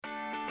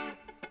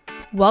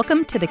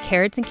Welcome to the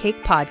Carrots and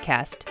Cake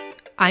podcast.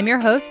 I'm your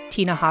host,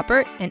 Tina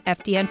Hoppert, an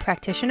FDN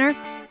practitioner,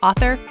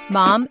 author,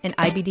 mom, and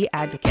IBD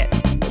advocate.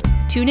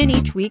 Tune in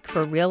each week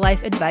for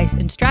real-life advice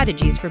and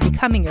strategies for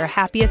becoming your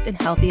happiest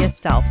and healthiest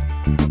self,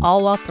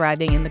 all while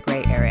thriving in the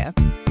gray area.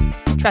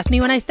 Trust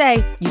me when I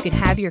say you can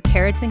have your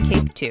carrots and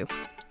cake too.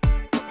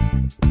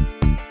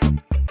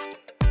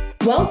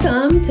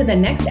 Welcome to the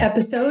next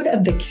episode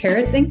of the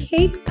Carrots and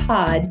Cake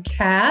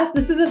podcast.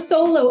 This is a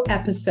solo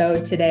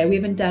episode today. We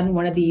haven't done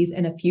one of these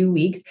in a few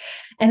weeks,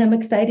 and I'm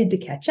excited to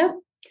catch up,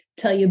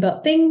 tell you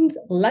about things,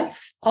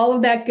 life, all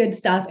of that good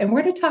stuff. And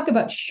we're going to talk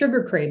about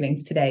sugar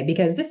cravings today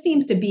because this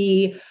seems to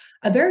be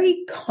a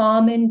very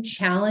common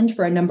challenge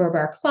for a number of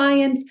our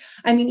clients.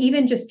 I mean,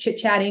 even just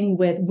chit-chatting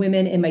with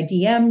women in my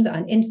DMs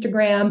on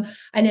Instagram.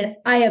 And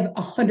I have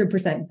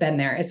 100% been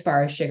there as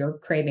far as sugar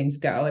cravings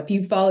go. If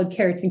you followed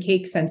Carrots and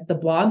Cake since the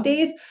blog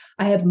days,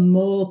 I have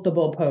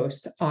multiple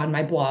posts on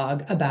my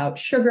blog about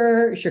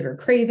sugar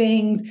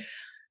cravings,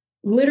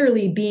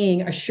 literally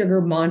being a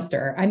sugar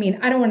monster. I mean,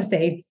 I don't want to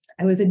say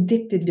I was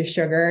addicted to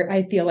sugar.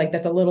 I feel like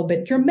that's a little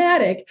bit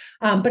dramatic,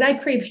 but I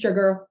crave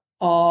sugar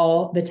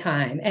all the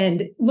time.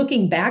 And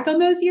looking back on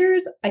those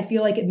years, I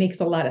feel like it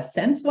makes a lot of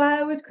sense why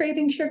I was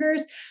craving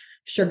sugars,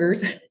 sugar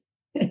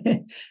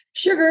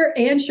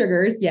and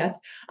sugars.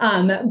 Yes.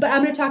 But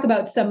I'm going to talk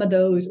about some of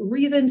those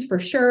reasons for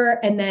sure.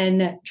 And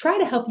then try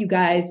to help you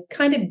guys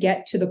kind of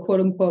get to the quote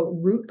unquote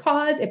root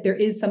cause if there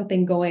is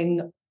something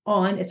going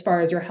on as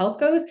far as your health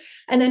goes.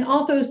 And then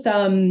also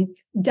some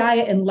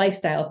diet and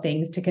lifestyle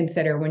things to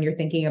consider when you're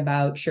thinking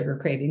about sugar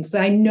cravings. So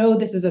I know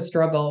this is a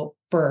struggle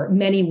for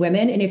many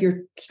women. And if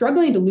you're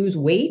struggling to lose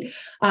weight,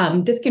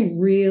 this can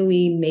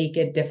really make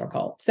it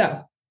difficult.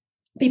 So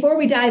before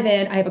we dive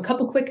in, I have a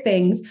couple quick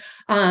things.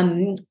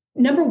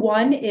 Number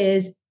one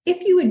is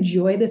if you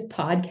enjoy this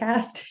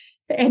podcast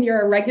and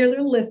you're a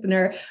regular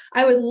listener,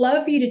 I would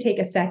love for you to take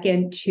a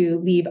second to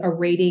leave a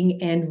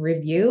rating and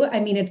review.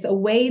 I mean, it's a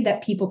way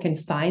that people can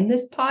find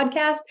this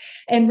podcast.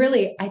 And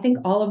really, I think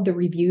all of the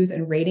reviews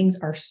and ratings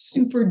are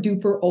super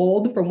duper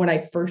old from when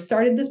I first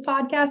started this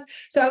podcast.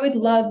 So I would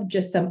love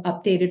just some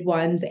updated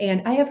ones.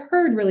 And I have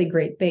heard really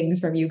great things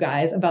from you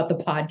guys about the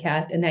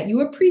podcast and that you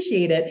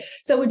appreciate it.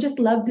 So would just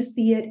love to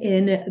see it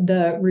in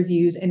the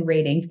reviews and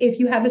ratings. If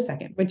you have a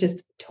second, would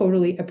just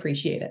totally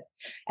appreciate it.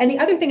 And the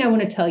other thing I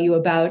want to tell you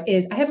about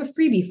is I have a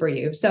freebie for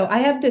you. So I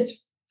have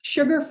this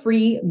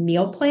sugar-free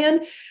meal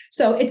plan.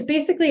 So it's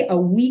basically a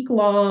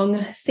week-long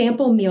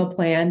sample meal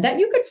plan that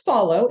you could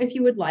follow if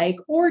you would like,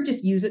 or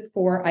just use it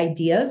for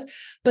ideas.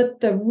 But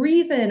the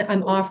reason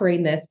I'm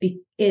offering this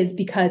is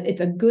because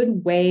it's a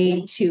good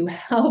way to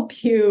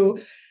help you.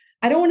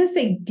 I don't want to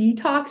say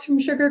detox from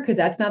sugar because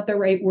that's not the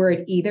right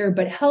word either,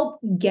 but help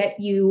get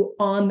you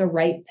on the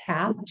right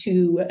path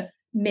to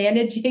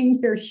managing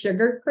your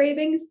sugar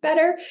cravings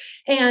better.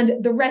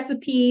 And the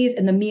recipes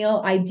and the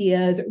meal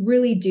ideas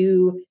really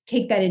do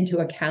take that into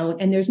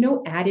account. And there's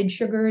no added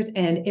sugars.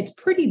 And it's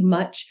pretty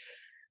much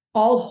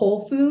all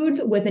whole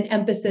foods with an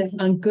emphasis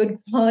on good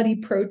quality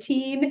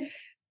protein,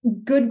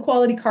 good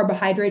quality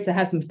carbohydrates that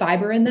have some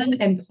fiber in them,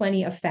 and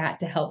plenty of fat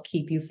to help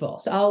keep you full.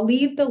 So I'll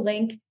leave the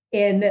link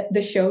in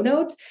the show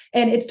notes,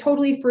 and it's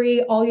totally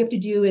free. All you have to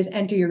do is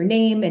enter your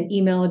name and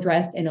email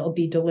address, and it'll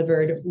be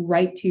delivered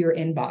right to your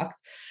inbox.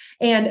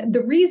 And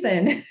the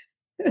reason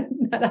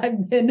that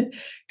I've been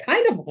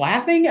kind of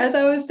laughing as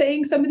I was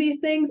saying some of these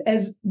things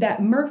is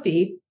that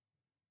Murphy,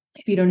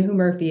 if you don't know who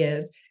Murphy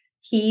is,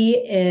 he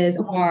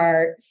is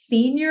our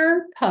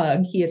senior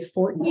pug. He is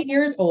 14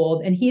 years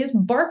old, and he is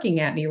barking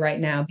at me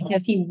right now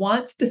because he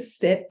wants to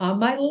sit on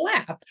my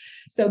lap.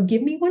 So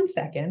give me 1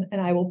 second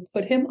and I will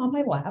put him on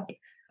my lap.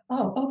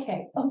 Oh,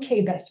 okay.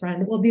 Okay, best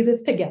friend. We'll do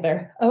this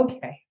together.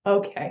 Okay.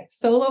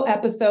 Solo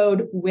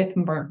episode with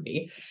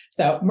Murphy.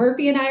 So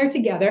Murphy and I are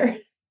together.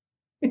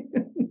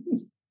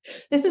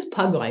 This is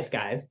pug life,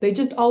 guys. They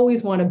just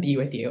always want to be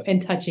with you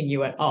and touching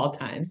you at all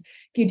times.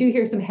 If you do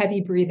hear some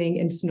heavy breathing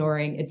and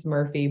snoring, it's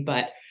Murphy,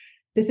 but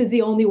this is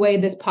the only way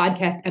this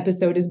podcast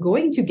episode is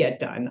going to get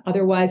done.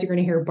 Otherwise, you're going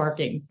to hear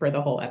barking for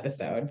the whole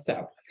episode.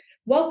 So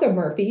welcome,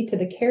 Murphy, to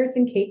the Carrots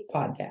and Cake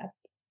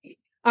podcast.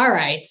 All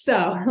right,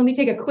 so let me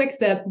take a quick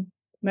sip of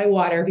my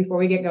water before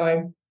we get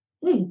going.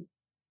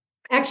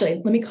 Actually,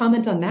 let me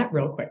comment on that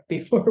real quick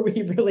before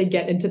we really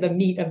get into the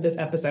meat of this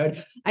episode.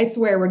 I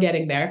swear we're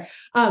getting there.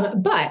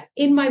 But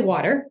in my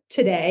water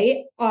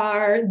today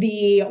are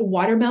the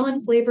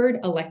watermelon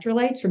flavored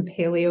electrolytes from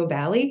Paleo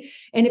Valley.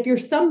 And if you're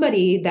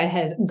somebody that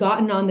has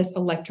gotten on this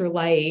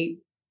electrolyte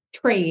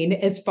train,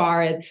 as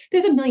far as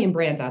there's a million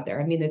brands out there.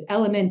 I mean, there's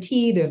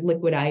LMNT, there's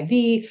Liquid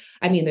IV.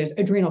 I mean, there's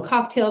adrenal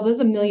cocktails. There's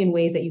a million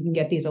ways that you can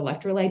get these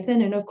electrolytes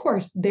in. And of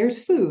course,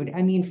 there's food.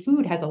 I mean,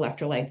 food has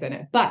electrolytes in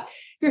it. But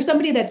if you're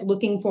somebody that's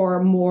looking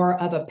for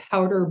more of a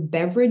powder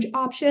beverage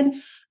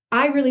option,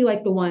 I really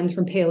like the ones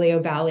from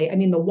Paleo Valley. I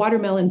mean, the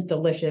watermelon's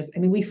delicious. I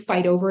mean, we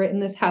fight over it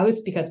in this house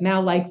because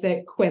Mal likes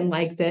it, Quinn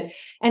likes it.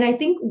 And I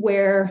think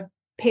where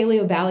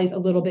Paleo Valley is a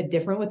little bit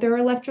different with their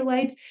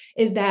electrolytes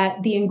is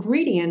that the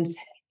ingredients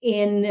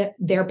in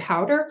their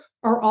powder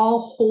are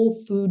all whole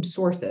food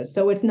sources.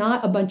 So it's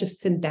not a bunch of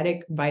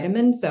synthetic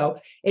vitamins. So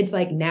it's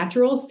like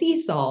natural sea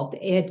salt,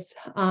 it's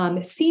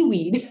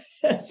seaweed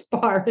as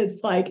far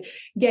as like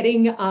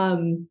getting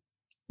the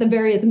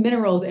various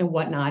minerals and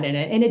whatnot in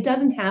it. And it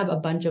doesn't have a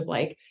bunch of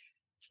like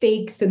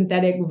fake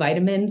synthetic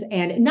vitamins,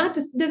 and not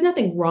just, there's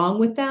nothing wrong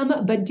with them,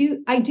 but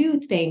I do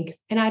think,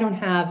 and I don't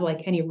have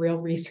like any real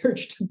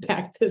research to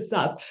back this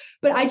up,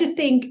 but I just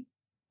think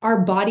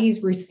our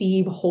bodies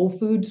receive whole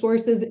food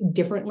sources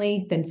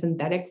differently than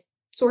synthetic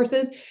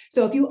sources.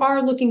 So if you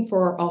are looking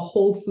for a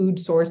whole food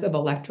source of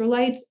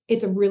electrolytes,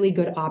 it's a really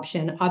good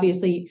option.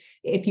 Obviously,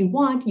 if you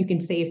want, you can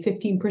save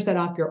 15%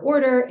 off your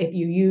order if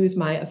you use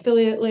my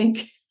affiliate link.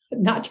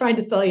 Not trying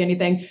to sell you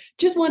anything,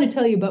 just want to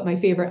tell you about my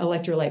favorite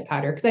electrolyte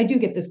powder, because I do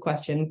get this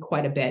question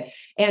quite a bit.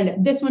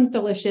 And this one's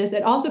delicious.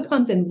 It also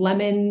comes in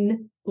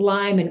lemon,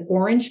 lime, and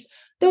orange.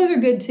 Those are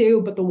good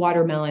too, but the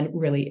watermelon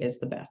really is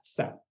the best.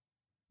 So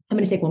I'm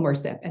going to take one more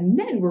sip and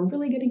then we're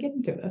really going to get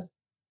into this.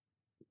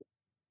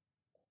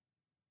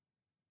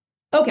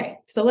 Okay,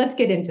 so let's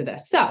get into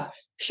this. So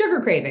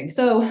sugar cravings.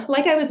 So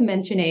like I was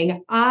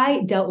mentioning,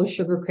 I dealt with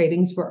sugar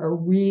cravings for a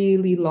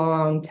really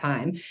long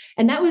time.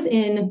 And that was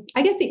in,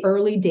 I guess, the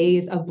early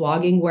days of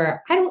blogging,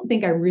 where I don't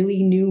think I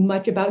really knew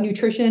much about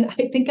nutrition.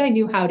 I think I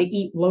knew how to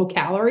eat low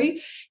calorie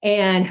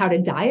and how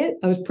to diet.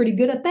 I was pretty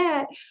good at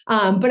that.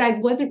 But I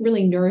wasn't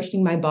really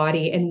nourishing my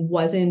body and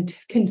wasn't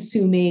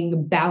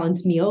consuming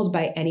balanced meals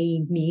by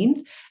any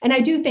means. And I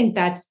do think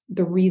that's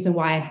the reason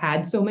why I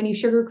had so many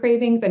sugar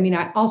cravings. I mean,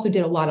 I also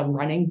did a lot of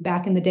running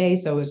back in the day.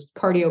 So it was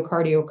cardio.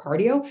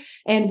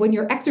 And when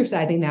you're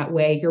exercising that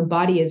way, your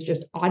body is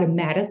just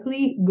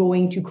automatically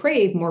going to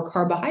crave more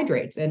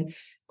carbohydrates. And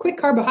quick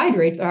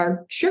carbohydrates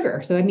are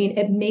sugar. So, I mean,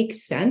 it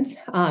makes sense.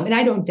 And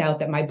I don't doubt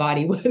that my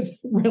body was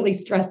really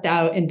stressed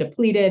out and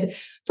depleted,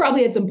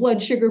 probably had some blood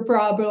sugar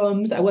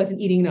problems. I wasn't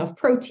eating enough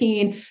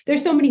protein.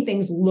 There's so many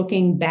things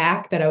looking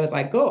back that I was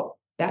like, oh,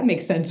 that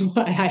makes sense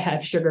why I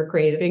have sugar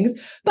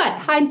cravings. But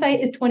hindsight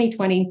is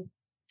 2020.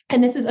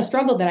 And this is a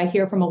struggle that I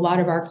hear from a lot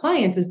of our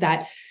clients, is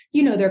that,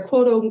 you know, they're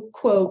quote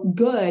unquote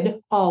good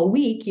all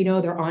week. You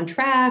know, they're on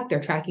track, they're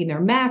tracking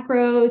their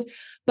macros,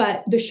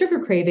 but the sugar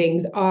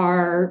cravings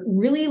are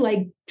really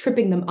like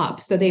tripping them up.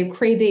 So they're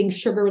craving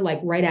sugar like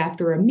right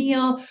after a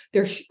meal.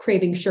 They're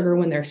craving sugar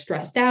when they're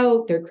stressed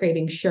out. They're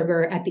craving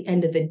sugar at the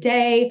end of the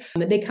day.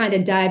 They kind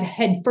of dive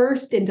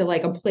headfirst into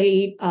like a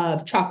plate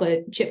of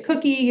chocolate chip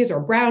cookies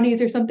or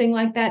brownies or something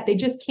like that. They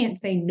just can't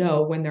say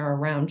no when they're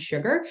around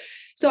sugar.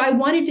 So I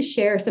wanted to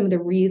share some of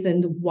the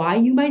reasons why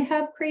you might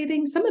have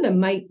cravings. Some of them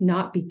might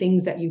not be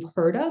things that you've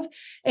heard of,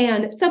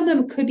 and some of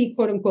them could be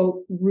quote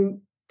unquote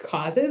root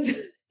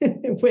causes.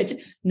 Which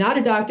not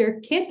a doctor,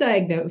 can't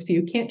diagnose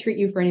you, can't treat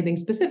you for anything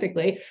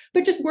specifically,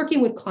 but just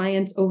working with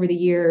clients over the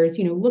years,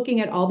 you know, looking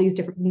at all these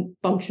different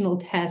functional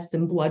tests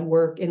and blood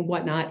work and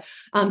whatnot,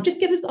 just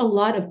gives us a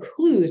lot of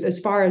clues as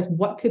far as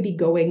what could be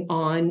going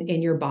on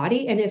in your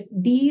body. And if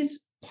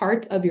these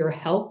parts of your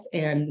health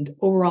and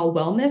overall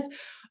wellness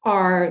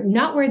are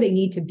not where they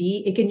need to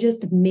be, it can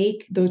just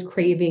make those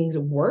cravings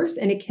worse,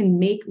 and it can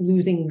make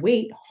losing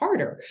weight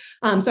harder.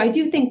 So I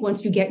do think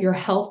once you get your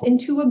health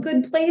into a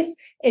good place,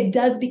 it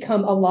does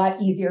become a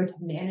lot easier to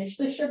manage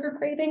the sugar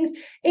cravings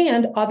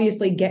and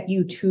obviously get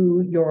you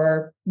to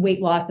your weight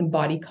loss and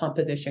body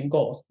composition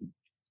goals.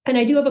 And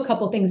I do have a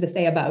couple of things to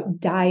say about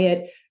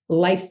diet,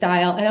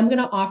 lifestyle, and I'm going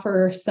to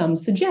offer some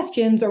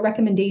suggestions or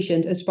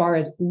recommendations as far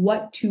as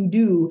what to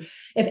do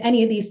if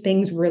any of these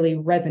things really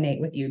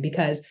resonate with you,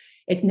 because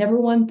it's never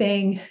one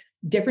thing.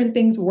 Different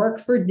things work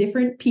for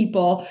different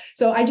people.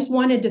 So I just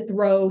wanted to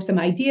throw some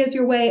ideas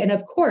your way. And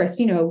of course,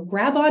 you know,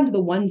 grab onto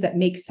the ones that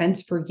make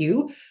sense for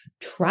you,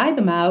 try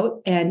them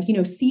out, and, you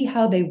know, see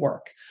how they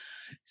work.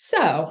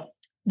 So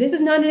this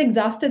is not an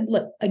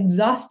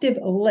exhaustive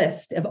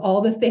list of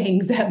all the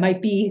things that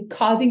might be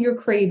causing your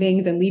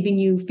cravings and leaving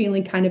you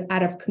feeling kind of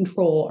out of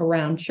control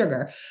around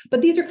sugar.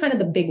 But these are kind of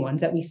the big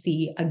ones that we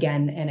see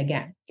again and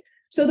again.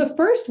 So the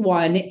first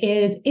one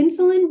is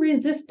insulin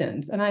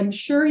resistance. And I'm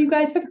sure you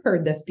guys have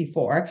heard this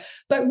before,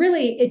 but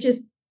really it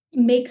just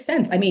makes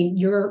sense. I mean,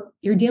 you're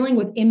dealing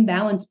with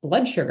imbalanced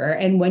blood sugar.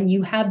 And when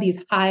you have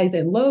these highs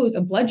and lows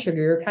of blood sugar,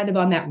 you're kind of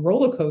on that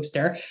roller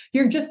coaster.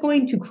 You're just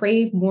going to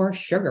crave more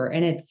sugar.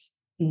 And it's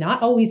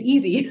not always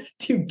easy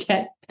to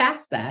get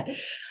past that.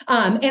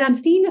 And I'm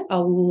seeing this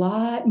a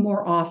lot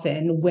more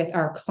often with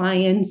our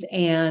clients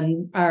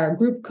and our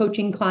group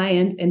coaching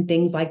clients and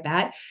things like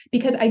that,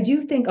 because I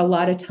do think a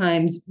lot of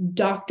times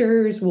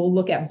doctors will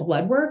look at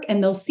blood work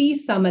and they'll see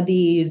some of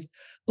these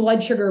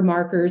blood sugar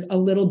markers a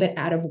little bit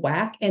out of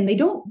whack and they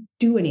don't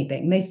do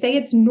anything. They say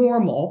it's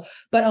normal,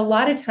 but a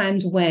lot of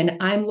times when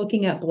I'm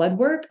looking at blood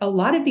work, a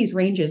lot of these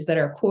ranges that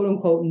are quote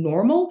unquote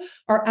normal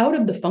are out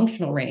of the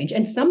functional range.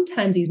 And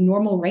sometimes these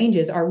normal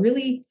ranges are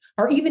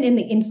even in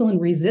the insulin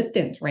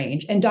resistance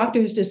range. And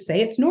doctors just say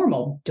it's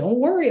normal. Don't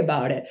worry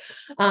about it.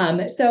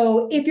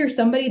 So if you're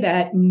somebody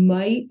that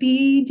might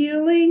be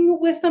dealing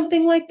with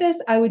something like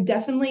this, I would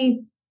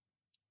definitely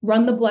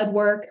run the blood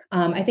work.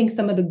 I think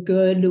some of the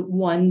good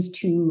ones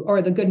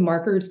or the good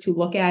markers to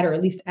look at, or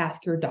at least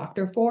ask your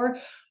doctor for,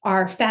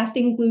 are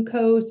fasting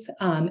glucose,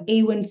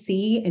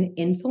 A1C, and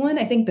insulin.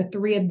 I think the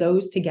three of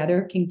those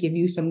together can give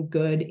you some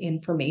good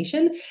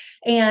information.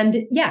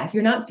 And yeah, if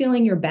you're not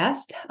feeling your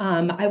best,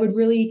 I would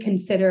really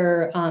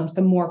consider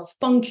some more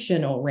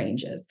functional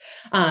ranges.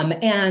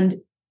 And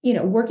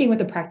working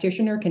with a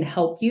practitioner can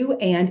help you.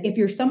 And if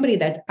you're somebody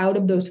that's out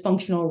of those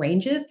functional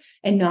ranges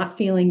and not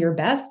feeling your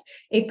best,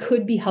 it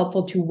could be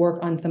helpful to work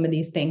on some of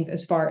these things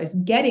as far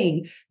as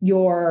getting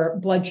your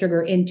blood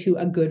sugar into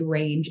a good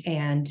range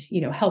and,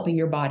 helping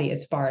your body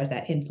as far as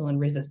that insulin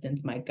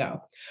resistance might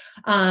go.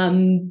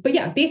 But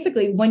yeah,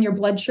 basically when your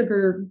blood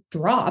sugar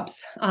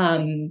drops,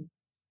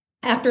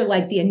 after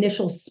like the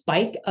initial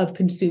spike of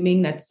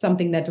consuming that's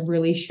something that's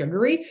really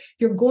sugary,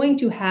 you're going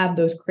to have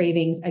those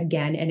cravings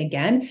again and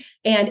again.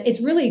 And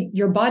it's really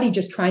your body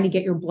just trying to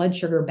get your blood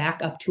sugar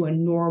back up to a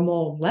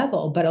normal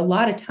level. But a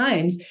lot of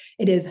times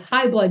it is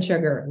high blood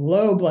sugar,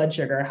 low blood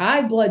sugar,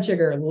 high blood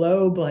sugar,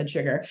 low blood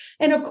sugar.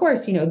 And of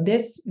course,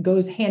 this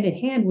goes hand in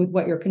hand with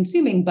what you're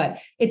consuming, but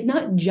it's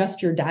not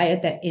just your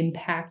diet that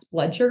impacts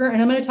blood sugar.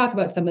 And I'm going to talk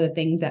about some of the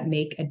things that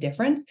make a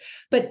difference.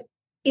 But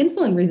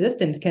insulin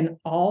resistance can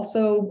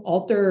also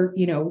alter,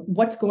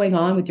 what's going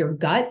on with your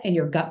gut and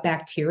your gut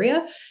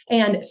bacteria.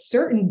 And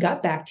certain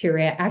gut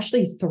bacteria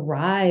actually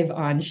thrive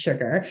on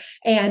sugar.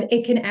 And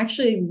it can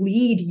actually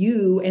lead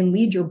you and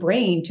lead your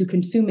brain to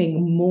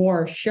consuming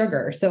more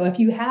sugar. So if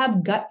you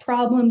have gut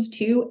problems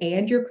too,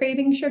 and you're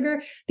craving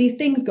sugar, these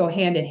things go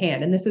hand in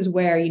hand. And this is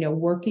where,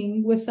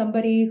 working with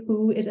somebody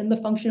who is in the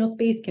functional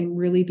space can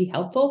really be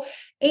helpful,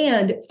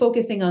 and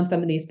focusing on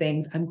some of these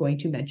things I'm going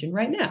to mention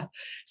right now.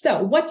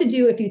 So what to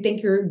do if you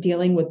think you're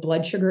dealing with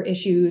blood sugar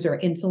issues or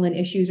insulin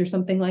issues or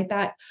something like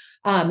that.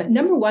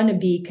 Number one would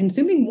be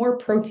consuming more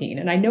protein.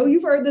 And I know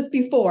you've heard this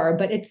before,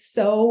 but it's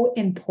so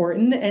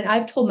important. And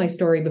I've told my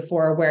story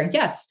before where,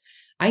 yes,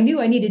 I knew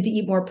I needed to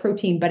eat more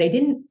protein, but I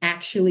didn't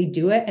actually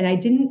do it. And I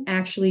didn't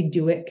actually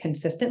do it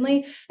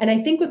consistently. And I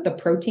think with the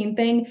protein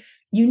thing,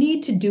 you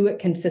need to do it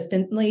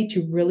consistently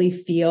to really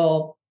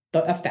feel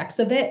the effects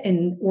of it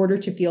in order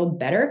to feel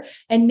better.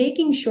 And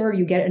making sure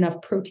you get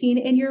enough protein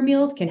in your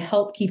meals can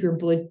help keep your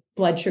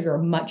blood sugar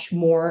much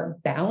more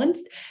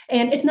balanced.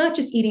 And it's not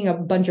just eating a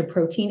bunch of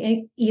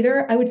protein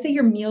either. I would say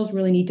your meals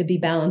really need to be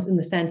balanced in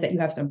the sense that you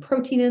have some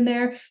protein in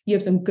there, you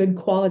have some good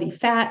quality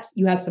fats,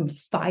 you have some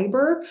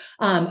fiber.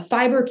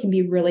 Fiber can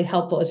be really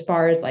helpful as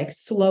far as like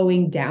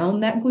slowing down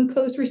that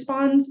glucose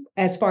response,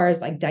 as far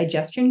as like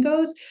digestion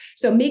goes.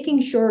 So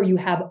making sure you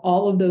have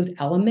all of those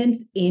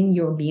elements in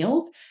your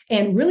meals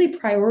and really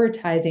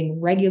prioritizing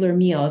regular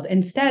meals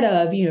instead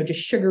of,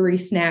 just sugary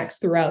snacks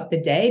throughout the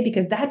day,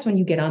 because that's when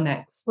you get on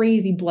that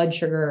crazy blood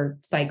sugar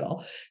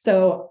cycle.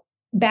 So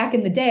back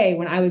in the day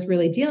when I was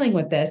really dealing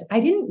with this, I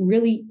didn't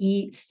really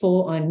eat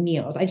full on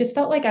meals. I just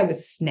felt like I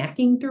was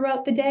snacking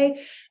throughout the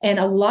day. And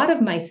a lot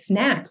of my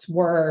snacks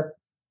were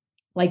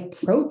like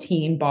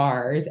protein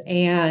bars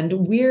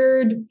and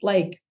weird,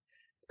 like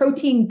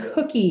protein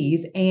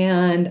cookies.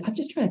 And I'm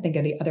just trying to think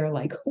of the other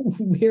like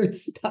weird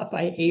stuff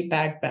I ate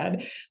back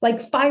then, like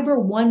Fiber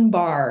One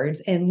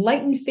bars and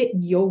Light and Fit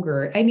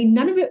yogurt. I mean,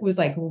 none of it was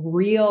like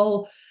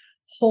real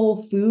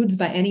whole foods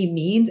by any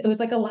means. It was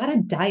like a lot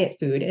of diet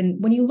food.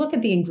 And when you look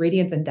at the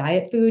ingredients in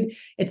diet food,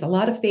 it's a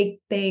lot of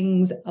fake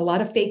things, a lot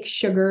of fake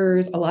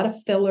sugars, a lot of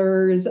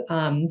fillers,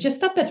 just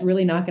stuff that's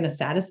really not going to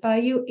satisfy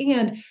you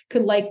and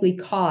could likely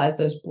cause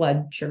those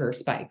blood sugar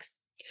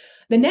spikes.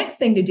 The next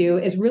thing to do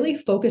is really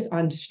focus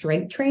on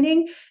strength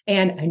training.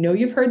 And I know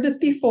you've heard this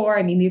before.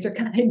 I mean, these are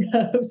kind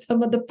of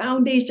some of the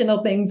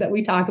foundational things that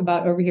we talk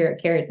about over here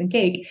at Carrots and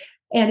Cake.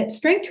 And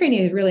strength training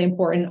is really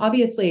important,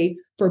 obviously,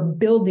 for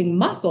building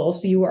muscle.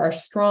 So you are a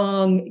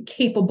strong,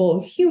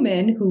 capable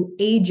human who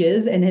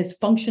ages and is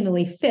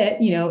functionally fit,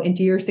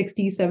 into your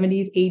 60s,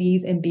 70s,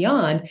 80s, and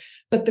beyond.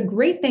 But the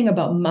great thing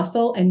about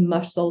muscle and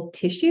muscle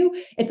tissue,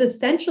 it's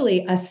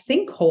essentially a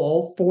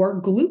sinkhole for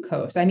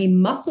glucose. I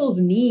mean, muscles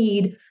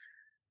need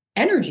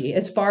energy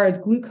as far as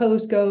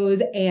glucose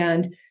goes,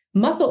 and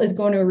muscle is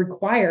going to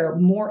require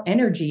more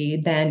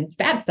energy than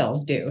fat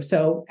cells do.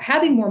 So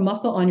having more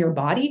muscle on your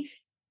body,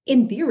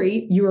 in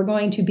theory, you are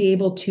going to be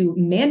able to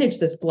manage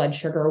this blood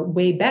sugar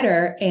way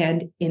better.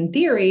 And in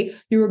theory,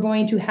 you are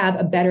going to have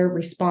a better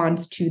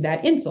response to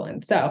that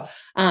insulin. So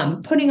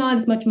putting on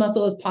as much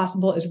muscle as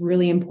possible is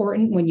really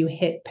important when you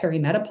hit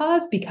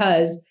perimenopause,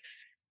 because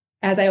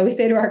as I always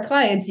say to our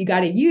clients, you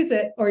got to use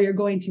it or you're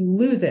going to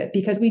lose it,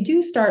 because we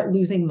do start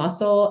losing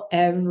muscle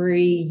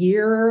every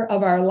year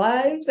of our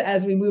lives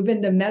as we move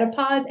into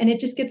menopause. And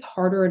it just gets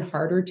harder and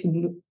harder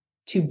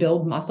to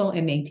build muscle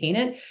and maintain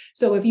it.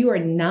 So if you are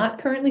not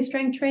currently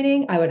strength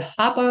training, I would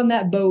hop on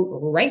that boat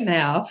right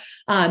now.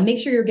 Make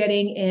sure you're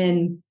getting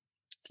in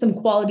some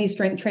quality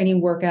strength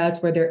training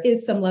workouts where there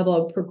is some level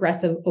of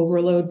progressive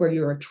overload where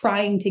you're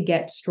trying to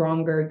get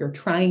stronger, you're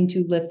trying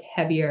to lift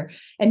heavier,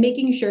 and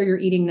making sure you're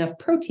eating enough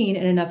protein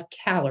and enough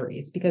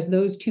calories, because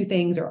those two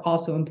things are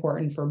also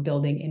important for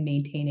building and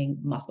maintaining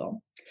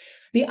muscle.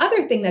 The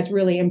other thing that's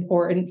really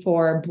important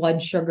for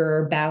blood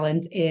sugar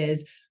balance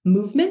is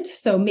movement.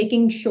 So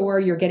making sure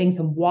you're getting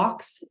some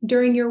walks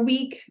during your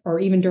week or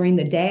even during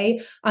the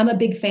day. I'm a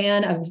big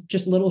fan of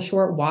just little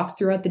short walks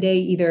throughout the day.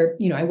 Either,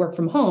 I work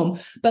from home,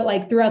 but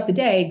like throughout the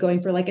day,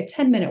 going for like a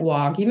 10-minute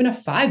walk, even a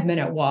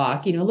 5-minute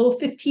walk, a little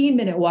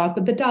 15-minute walk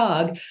with the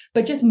dog,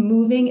 but just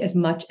moving as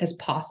much as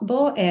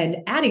possible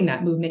and adding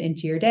that movement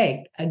into your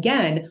day.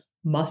 Again,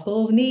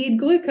 muscles need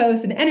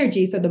glucose and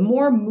energy. So the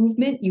more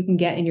movement you can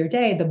get in your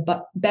day,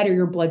 the better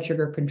your blood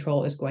sugar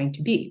control is going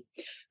to be.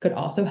 Could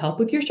also help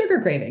with your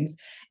sugar cravings.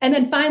 And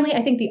then finally,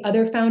 I think the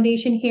other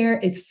foundation here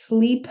is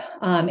sleep.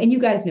 And you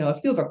guys know, if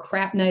you have a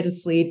crap night of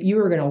sleep, you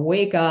are going to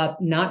wake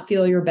up, not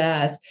feel your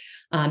best,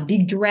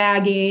 be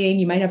dragging.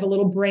 You might have a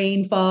little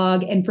brain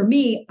fog. And for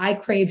me, I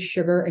crave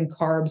sugar and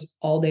carbs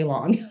all day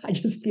long. I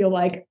just feel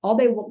like all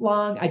day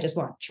long, I just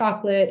want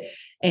chocolate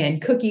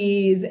and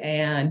cookies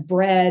and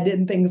bread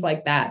and things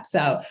like that.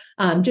 So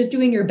just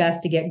doing your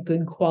best to get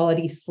good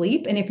quality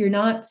sleep. And if you're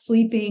not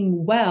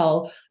sleeping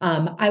well,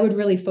 I would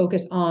really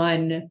focus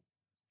on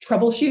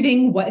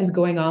troubleshooting what is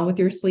going on with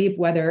your sleep,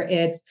 whether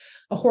it's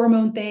a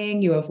hormone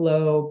thing, you have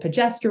low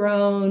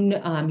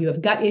progesterone, you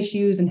have gut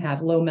issues and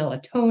have low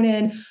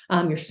melatonin,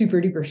 you're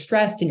super duper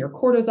stressed and your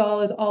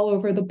cortisol is all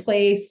over the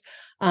place.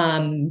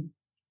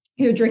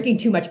 You're drinking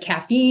too much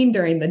caffeine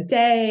during the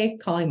day,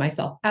 calling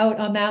myself out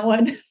on that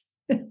one.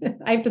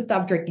 I have to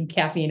stop drinking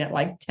caffeine at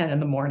like 10 in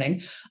the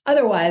morning.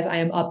 Otherwise, I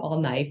am up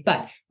all night,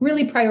 but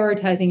really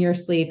prioritizing your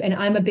sleep. And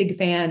I'm a big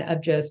fan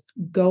of just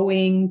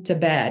going to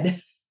bed.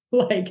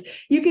 Like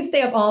you can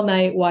stay up all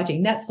night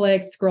watching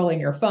Netflix,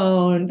 scrolling your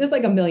phone. There's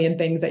like a million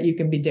things that you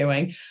can be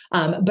doing.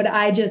 But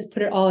I just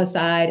put it all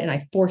aside and I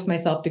force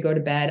myself to go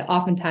to bed.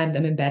 Oftentimes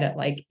I'm in bed at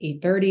like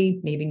 8:30,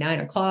 maybe 9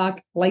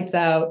 o'clock, lights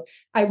out.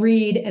 I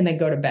read and then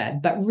go to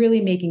bed, but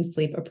really making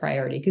sleep a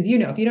priority. Because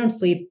if you don't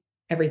sleep,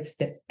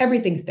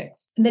 everything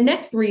sticks. The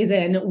next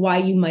reason why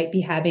you might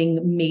be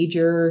having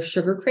major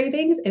sugar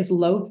cravings is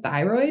low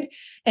thyroid.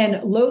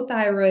 And low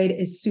thyroid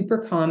is super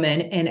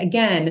common. And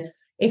again,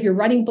 if you're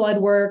running blood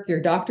work, your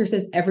doctor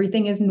says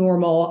everything is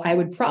normal, I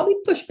would probably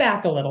push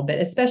back a little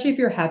bit, especially if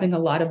you're having a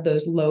lot of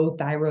those low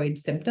thyroid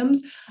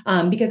symptoms.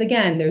 Because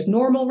again, there's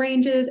normal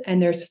ranges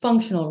and there's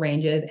functional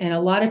ranges. And a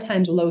lot of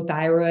times low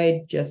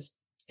thyroid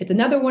it's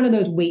another one of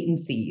those wait and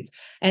sees.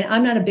 And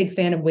I'm not a big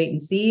fan of wait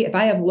and see. If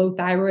I have low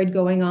thyroid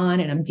going on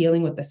and I'm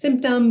dealing with the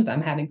symptoms,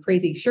 I'm having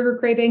crazy sugar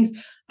cravings,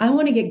 I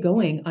want to get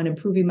going on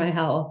improving my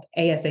health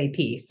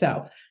ASAP.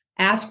 So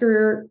ask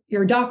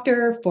your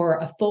doctor for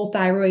a full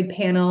thyroid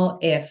panel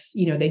if,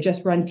 they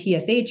just run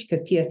TSH,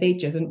 because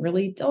TSH isn't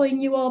really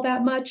telling you all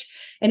that much.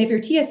 And if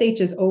your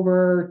TSH is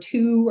over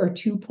 2 or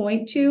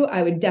 2.2,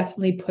 I would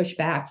definitely push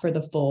back for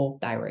the full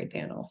thyroid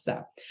panel.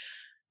 So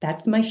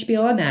that's my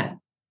spiel on that.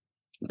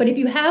 But if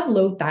you have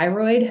low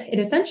thyroid, it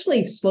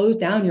essentially slows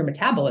down your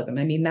metabolism.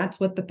 I mean,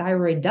 that's what the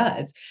thyroid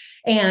does.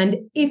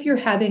 And if you're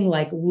having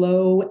like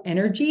low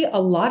energy, a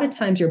lot of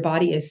times your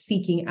body is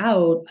seeking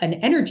out an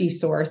energy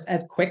source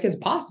as quick as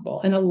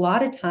possible. And a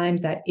lot of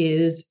times that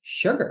is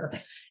sugar.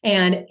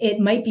 And it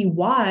might be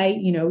why,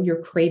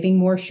 you're craving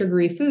more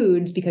sugary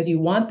foods because you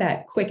want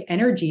that quick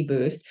energy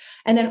boost.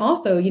 And then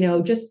also,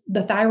 just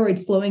the thyroid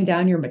slowing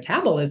down your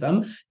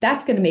metabolism,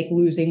 that's going to make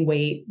losing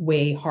weight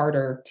way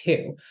harder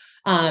too.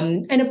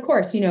 And of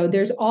course,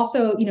 there's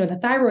also, the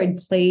thyroid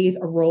plays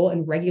a role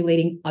in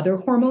regulating other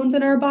hormones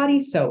in our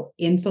body. So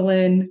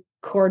insulin,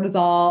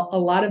 cortisol, a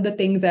lot of the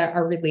things that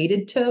are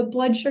related to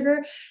blood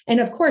sugar.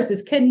 And of course,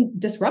 this can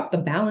disrupt the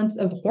balance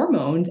of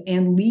hormones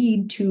and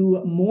lead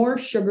to more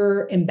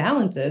sugar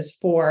imbalances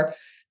for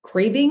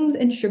cravings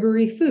and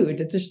sugary foods.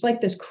 It's just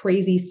like this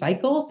crazy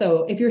cycle.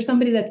 So if you're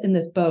somebody that's in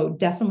this boat,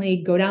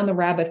 definitely go down the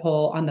rabbit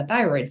hole on the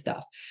thyroid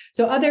stuff.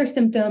 So other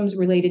symptoms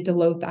related to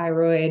low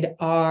thyroid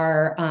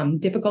are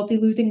difficulty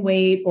losing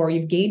weight, or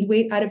you've gained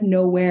weight out of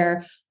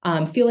nowhere,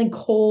 feeling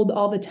cold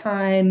all the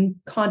time,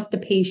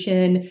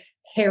 constipation,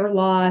 hair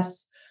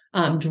loss,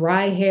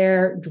 dry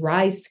hair,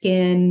 dry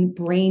skin,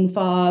 brain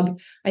fog.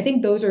 I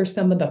think those are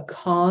some of the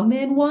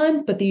common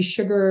ones, but these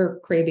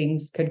sugar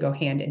cravings could go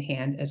hand in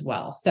hand as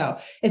well. So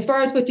as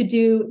far as what to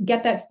do,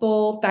 get that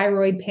full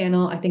thyroid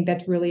panel. I think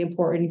that's really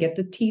important. Get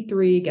the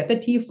T3, get the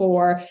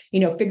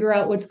T4, figure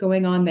out what's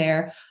going on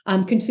there.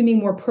 Consuming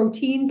more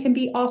protein can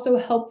be also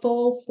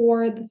helpful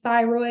for the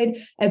thyroid,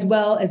 as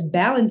well as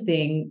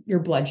balancing your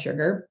blood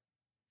sugar.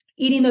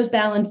 Eating those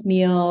balanced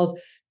meals,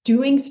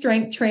 doing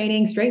strength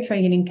training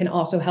can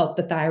also help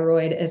the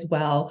thyroid as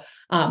well.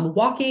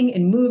 Walking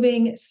and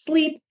moving,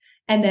 sleep.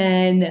 And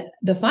then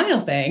the final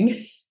thing,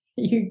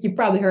 you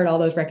probably heard all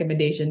those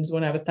recommendations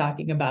when I was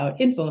talking about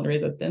insulin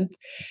resistance,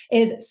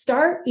 is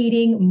start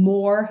eating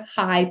more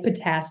high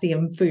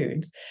potassium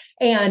foods.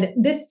 And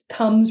this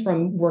comes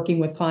from working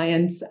with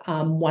clients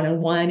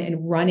one-on-one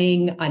and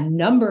running a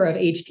number of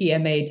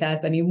HTMA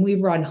tests. I mean,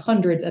 we've run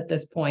hundreds at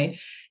this point.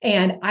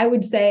 And I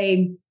would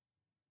say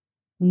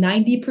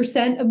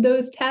 90% of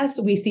those tests,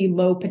 we see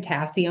low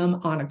potassium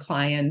on a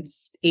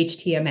client's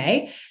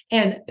HTMA.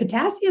 And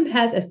potassium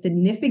has a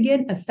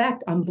significant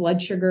effect on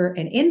blood sugar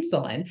and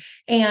insulin.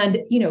 And,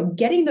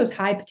 getting those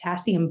high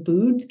potassium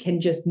foods can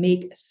just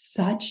make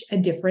such a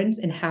difference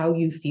in how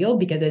you feel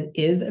because it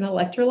is an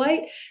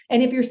electrolyte.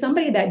 And if you're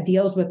somebody that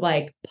deals with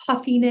like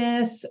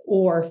puffiness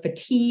or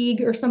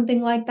fatigue or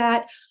something like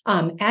that,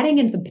 adding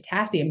in some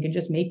potassium can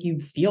just make you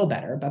feel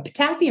better. But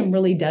potassium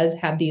really does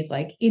have these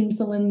like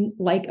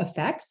insulin-like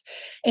effects.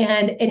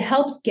 And it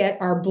helps get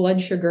our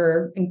blood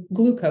sugar and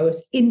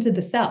glucose into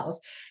the cells.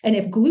 And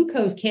if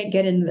glucose can't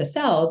get into the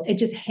cells, it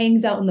just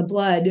hangs out in the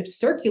blood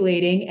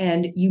circulating,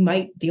 and you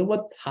might deal with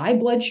high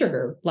blood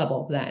sugar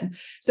levels then.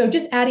 So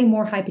just adding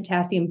more high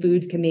potassium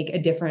foods can make a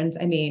difference.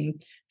 I mean,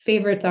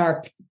 favorites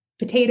are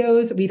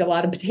potatoes. We eat a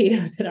lot of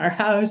potatoes in our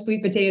house,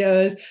 sweet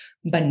potatoes,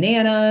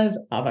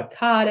 bananas,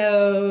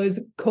 avocados,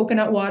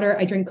 coconut water.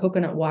 I drink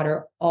coconut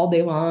water all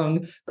day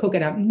long,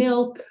 coconut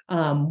milk,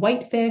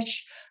 white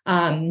fish.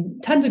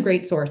 Tons of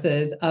great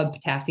sources of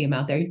potassium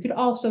out there. You could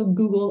also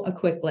Google a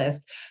quick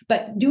list,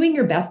 but doing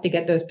your best to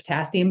get those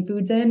potassium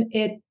foods in,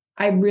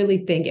 I really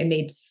think it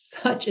made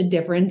such a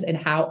difference in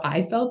how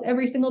I felt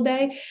every single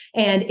day.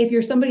 And if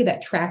you're somebody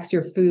that tracks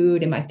your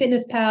food in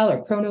MyFitnessPal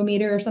or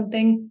Chronometer or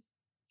something,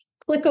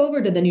 click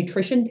over to the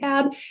nutrition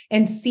tab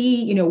and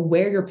see,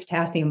 where your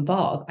potassium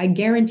falls. I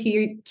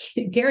guarantee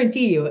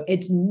you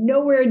it's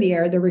nowhere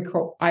near the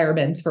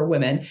requirements for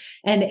women.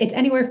 And it's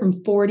anywhere from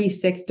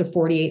 46 to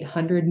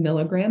 4,800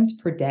 milligrams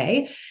per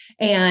day.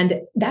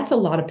 And that's a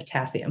lot of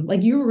potassium.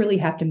 Like, you really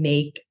have to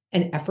make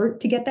an effort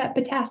to get that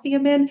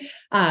potassium in.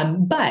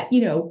 But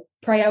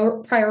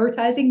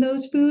prioritizing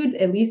those foods,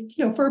 at least,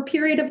 for a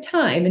period of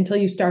time until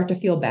you start to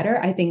feel better,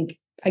 I think,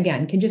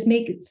 again, can just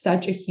make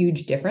such a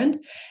huge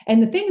difference.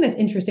 And the thing that's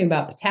interesting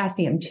about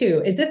potassium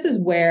too, is this is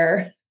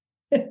where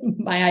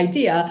my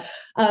idea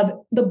of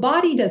the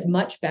body does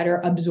much better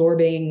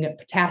absorbing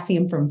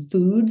potassium from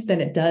foods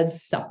than it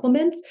does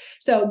supplements.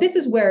 So this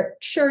is where,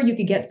 sure, you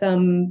could get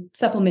some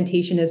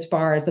supplementation as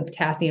far as the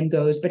potassium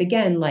goes. But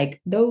again, like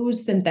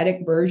those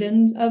synthetic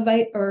versions of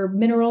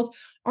minerals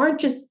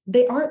aren't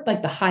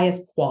like the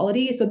highest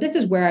quality. So this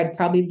is where I'd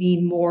probably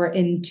lean more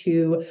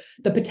into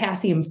the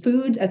potassium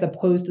foods as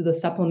opposed to the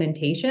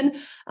supplementation,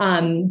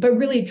 but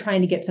really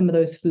trying to get some of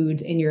those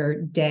foods in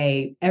your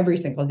day every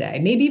single day,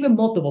 maybe even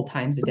multiple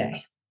times a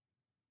day.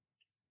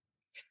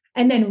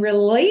 And then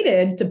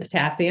related to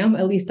potassium,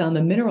 at least on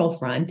the mineral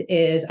front,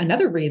 is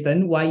another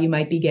reason why you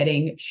might be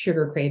getting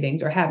sugar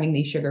cravings or having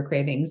these sugar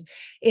cravings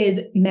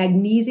is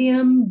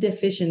magnesium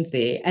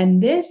deficiency.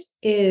 And this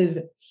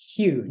is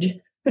huge.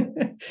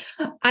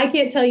 I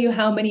can't tell you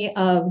how many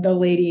of the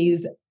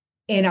ladies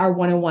in our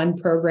one-on-one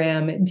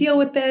program deal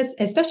with this,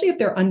 especially if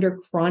they're under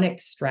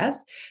chronic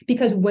stress,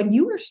 because when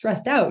you are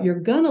stressed out,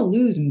 you're going to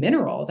lose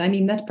minerals. I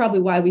mean, that's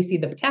probably why we see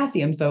the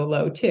potassium so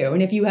low too.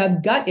 And if you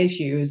have gut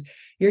issues,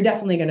 you're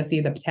definitely going to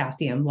see the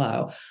potassium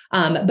low.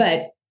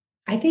 But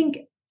I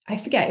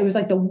forget, it was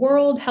like the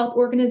World Health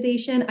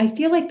Organization. I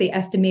feel like they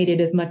estimated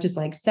as much as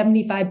like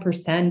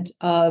 75%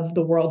 of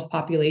the world's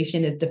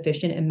population is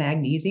deficient in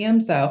magnesium.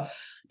 So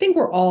I think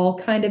we're all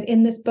kind of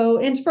in this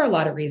boat, and it's for a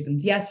lot of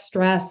reasons. Yes,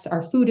 stress,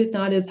 our food is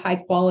not as high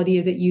quality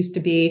as it used to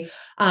be.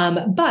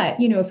 But,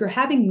 if you're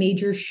having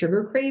major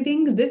sugar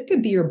cravings, this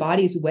could be your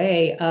body's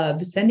way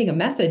of sending a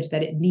message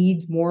that it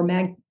needs more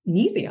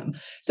magnesium.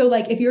 So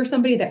like if you're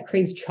somebody that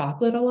craves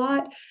chocolate a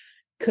lot,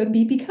 could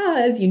be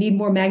because you need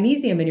more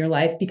magnesium in your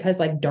life, because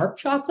like dark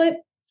chocolate,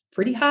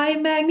 pretty high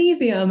in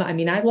magnesium. I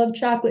mean, I love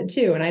chocolate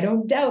too, and I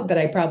don't doubt that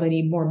I probably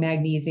need more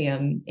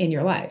magnesium in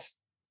your life.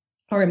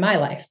 Or in my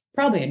life,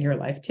 probably in your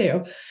life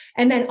too.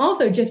 And then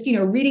also just,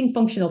 reading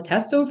functional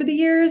tests over the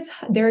years,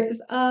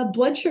 there's a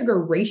blood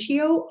sugar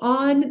ratio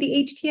on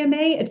the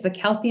HTMA. It's the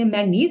calcium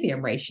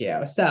magnesium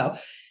ratio. So,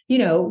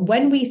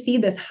 when we see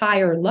this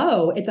high or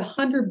low, it's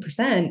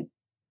 100%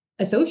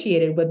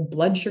 associated with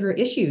blood sugar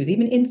issues,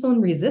 even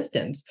insulin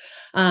resistance.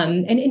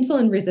 And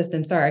insulin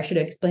resistance, sorry, I should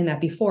have explained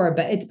that before,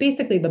 but it's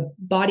basically the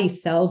body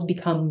cells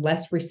become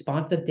less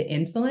responsive to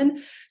insulin.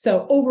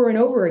 So over and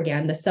over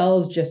again, the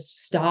cells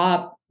just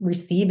stop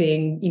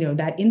receiving,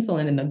 that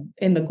insulin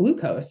in the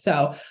glucose.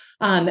 So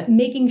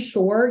making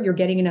sure you're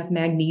getting enough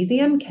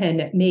magnesium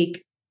can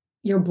make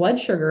your blood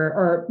sugar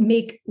or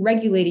make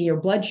regulating your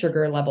blood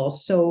sugar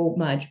levels so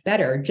much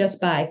better just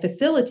by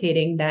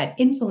facilitating that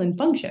insulin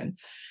function.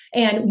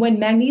 And when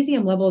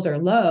magnesium levels are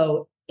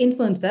low,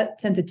 insulin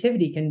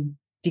sensitivity can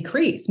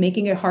decrease,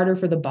 making it harder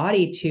for the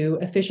body to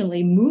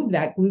efficiently move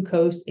that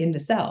glucose into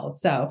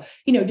cells. So,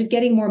 just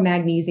getting more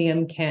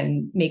magnesium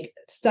can make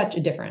such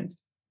a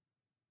difference.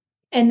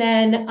 And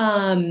then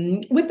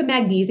with the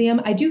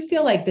magnesium, I do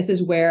feel like this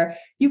is where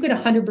you could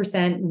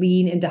 100%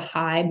 lean into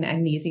high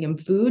magnesium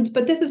foods,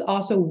 but this is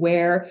also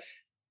where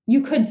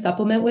you could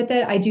supplement with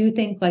it. I do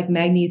think like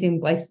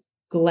magnesium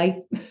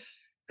glycinate,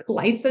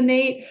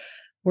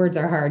 words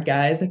are hard,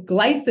 guys.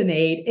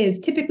 Glycinate is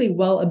typically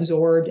well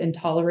absorbed and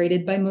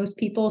tolerated by most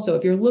people. So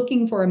if you're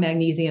looking for a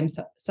magnesium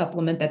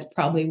supplement, that's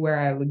probably where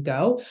I would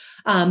go.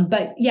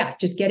 But yeah,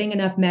 just getting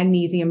enough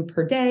magnesium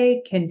per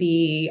day can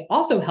be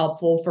also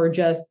helpful for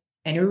just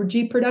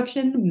energy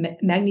production.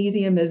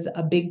 Magnesium is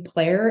a big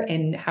player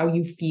in how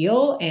you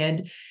feel.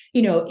 And,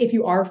 if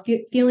you are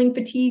feeling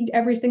fatigued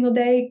every single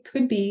day,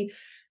 could be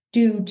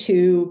due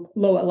to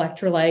low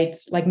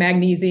electrolytes like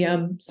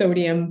magnesium,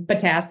 sodium,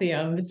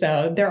 potassium.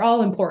 So they're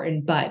all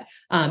important, but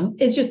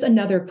it's just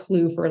another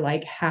clue for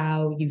like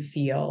how you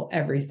feel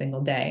every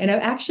single day. And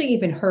I've actually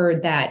even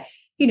heard that,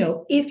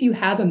 if you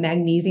have a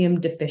magnesium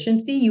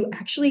deficiency, you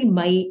actually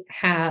might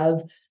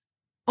have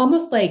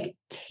almost like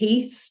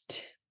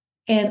taste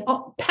and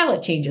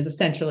palate changes,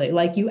 essentially.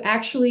 Like you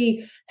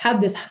actually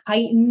have this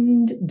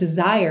heightened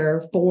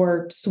desire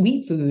for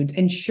sweet foods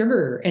and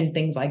sugar and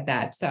things like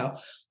that. So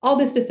all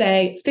this to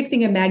say,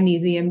 fixing a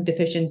magnesium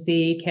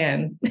deficiency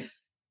can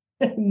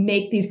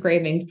make these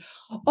cravings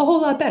a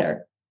whole lot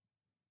better.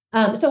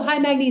 So high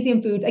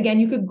magnesium foods, again,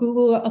 you could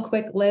Google a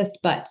quick list,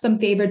 but some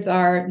favorites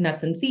are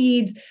nuts and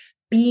seeds,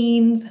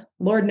 beans.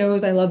 Lord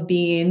knows I love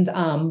beans,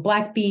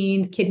 black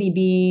beans, kidney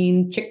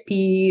beans,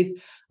 chickpeas,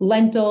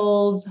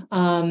 lentils,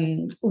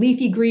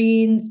 leafy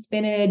greens,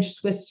 spinach,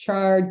 Swiss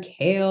chard,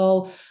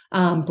 kale,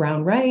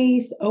 brown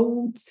rice,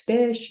 oats,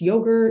 fish,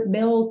 yogurt,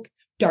 milk,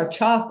 dark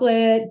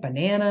chocolate,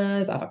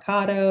 bananas,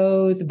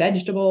 avocados,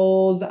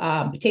 vegetables,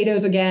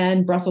 potatoes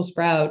again, Brussels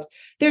sprouts.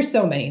 There's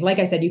so many. Like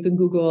I said, you can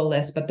Google a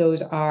list, but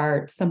those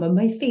are some of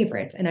my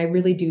favorites, and I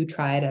really do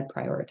try to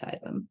prioritize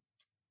them.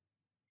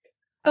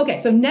 Okay,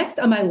 so next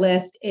on my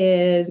list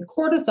is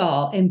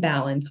cortisol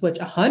imbalance, which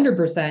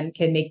 100%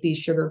 can make these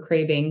sugar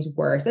cravings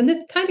worse. And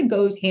this kind of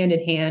goes hand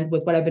in hand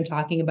with what I've been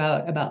talking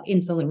about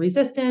insulin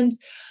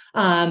resistance,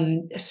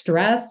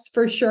 stress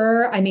for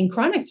sure. I mean,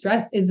 chronic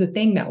stress is the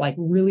thing that like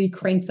really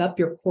cranks up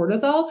your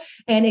cortisol,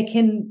 and it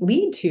can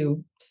lead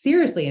to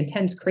seriously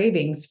intense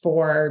cravings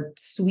for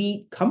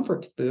sweet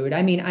comfort food.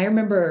 I mean, I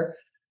remember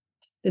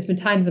there's been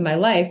times in my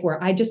life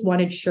where I just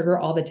wanted sugar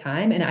all the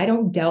time. And I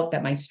don't doubt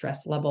that my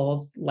stress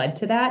levels led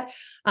to that.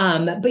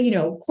 But,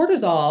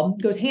 cortisol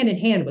goes hand in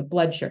hand with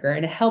blood sugar,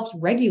 and it helps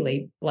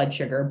regulate blood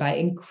sugar by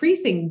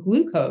increasing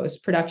glucose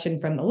production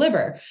from the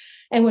liver.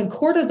 And when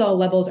cortisol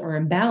levels are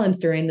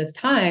imbalanced during this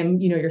time,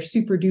 you're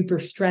super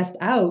duper stressed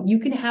out, you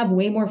can have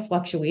way more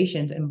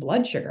fluctuations in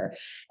blood sugar.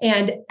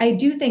 And I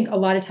do think a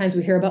lot of times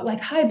we hear about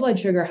like high blood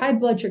sugar.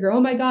 Oh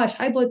my gosh,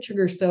 high blood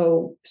sugar is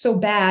so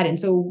bad. And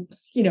so,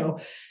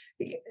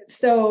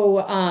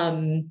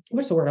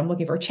 what's the word I'm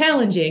looking for?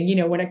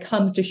 Challenging, when it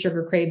comes to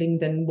sugar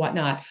cravings and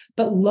whatnot.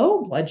 But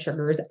low blood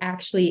sugar is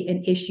actually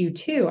an issue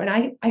too. And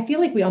I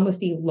feel like we almost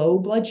see low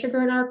blood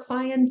sugar in our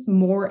clients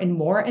more and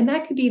more. And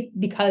that could be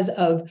because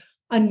of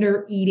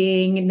under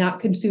eating, not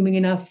consuming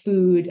enough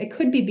foods. It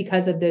could be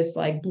because of this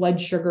like blood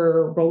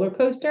sugar roller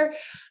coaster.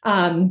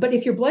 But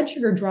if your blood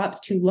sugar drops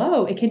too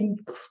low, it can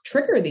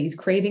trigger these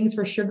cravings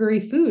for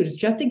sugary foods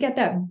just to get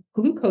that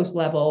glucose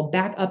level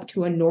back up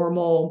to a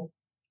normal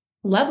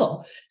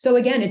level. So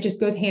again, it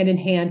just goes hand in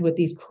hand with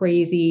these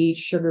crazy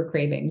sugar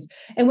cravings.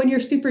 And when you're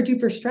super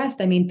duper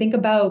stressed, I mean, think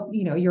about,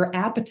 your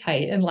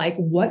appetite and like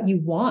what you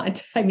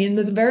want. I mean,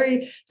 it's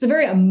a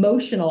very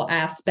emotional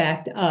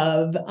aspect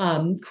of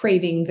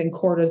cravings and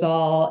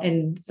cortisol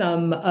and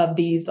some of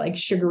these like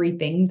sugary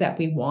things that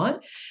we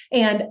want.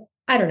 And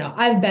I don't know.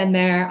 I've been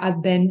there.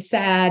 I've been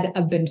sad.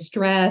 I've been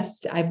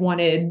stressed. I've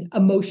wanted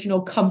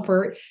emotional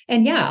comfort.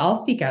 And yeah, I'll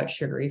seek out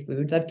sugary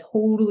foods. I've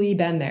totally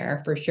been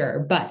there for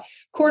sure. But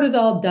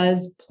cortisol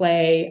does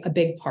play a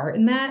big part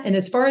in that. And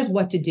as far as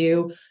what to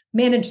do,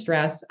 manage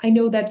stress. I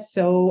know that's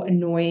so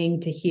annoying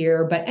to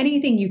hear, but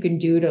anything you can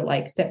do to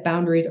like set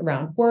boundaries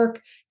around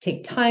work,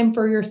 take time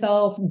for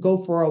yourself,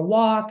 go for a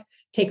walk,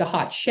 take a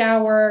hot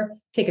shower,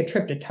 take a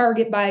trip to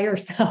Target by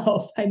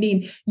yourself. I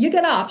mean, you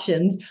got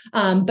options,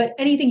 but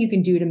anything you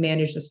can do to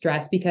manage the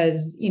stress,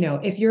 because,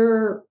 if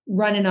you're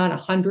running on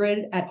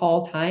 100 at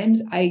all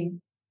times, I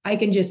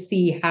can just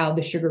see how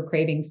the sugar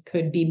cravings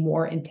could be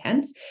more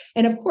intense.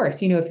 And of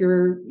course, if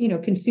you're,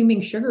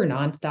 consuming sugar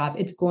nonstop,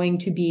 it's going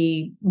to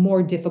be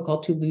more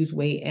difficult to lose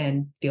weight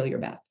and feel your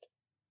best.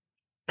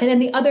 And then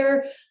the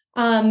other,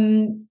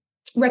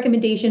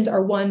 recommendations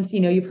are ones,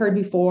 you've heard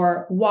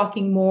before: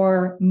 walking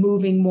more,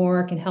 moving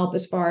more can help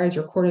as far as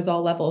your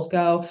cortisol levels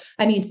go.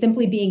 I mean,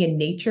 simply being in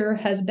nature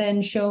has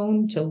been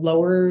shown to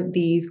lower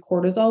these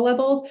cortisol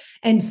levels.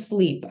 And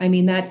sleep. I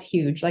mean, that's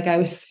huge. Like I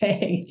was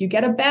saying, if you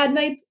get a bad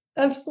night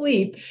of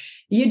sleep,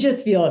 you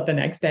just feel it the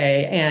next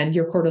day, and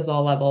your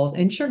cortisol levels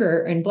and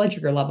sugar and blood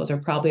sugar levels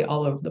are probably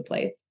all over the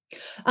place.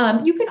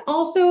 You can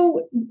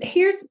also,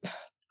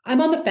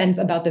 I'm on the fence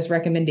about this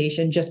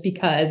recommendation just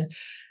because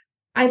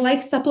I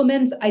like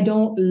supplements. I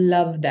don't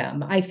love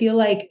them. I feel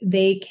like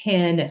they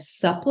can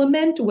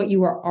supplement what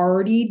you are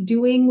already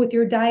doing with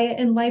your diet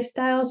and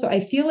lifestyle. So I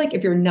feel like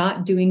if you're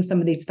not doing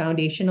some of these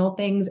foundational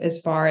things as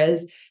far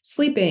as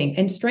sleeping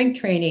and strength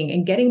training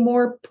and getting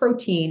more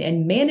protein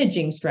and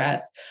managing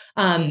stress,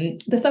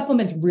 the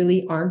supplements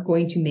really aren't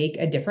going to make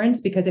a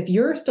difference, because if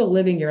you're still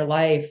living your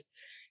life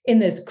in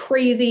this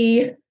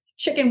crazy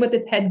chicken with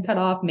its head cut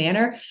off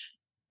manner,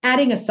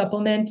 adding a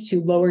supplement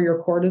to lower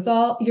your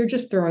cortisol, you're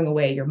just throwing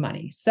away your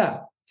money. So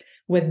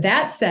with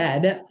that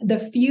said, the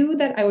few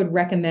that I would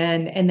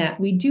recommend and that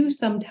we do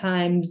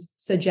sometimes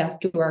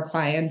suggest to our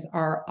clients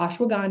are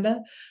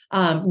ashwagandha,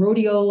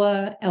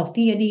 rhodiola,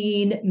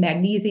 L-theanine,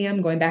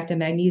 magnesium, going back to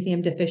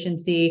magnesium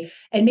deficiency,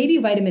 and maybe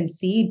vitamin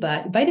C.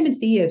 But vitamin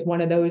C is one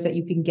of those that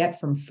you can get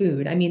from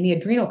food. I mean, the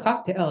adrenal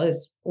cocktail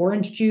is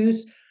orange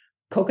juice,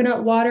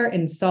 coconut water,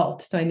 and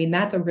salt. So, I mean,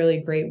 that's a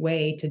really great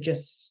way to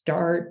just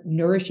start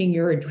nourishing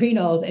your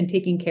adrenals and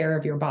taking care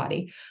of your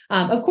body.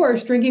 Of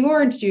course, drinking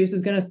orange juice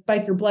is going to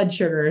spike your blood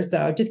sugar.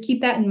 So just keep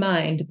that in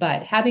mind.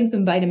 But having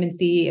some vitamin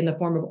C in the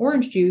form of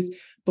orange juice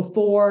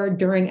before,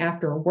 during,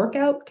 after a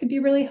workout could be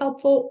really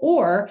helpful,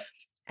 or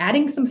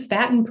adding some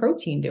fat and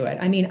protein to it.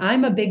 I mean,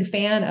 I'm a big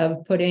fan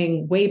of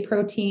putting whey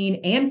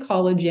protein and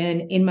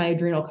collagen in my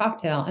adrenal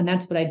cocktail, and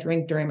that's what I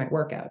drink during my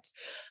workouts.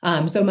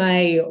 So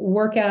my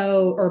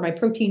workout or my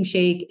protein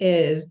shake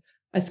is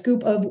a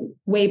scoop of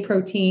whey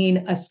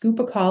protein, a scoop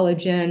of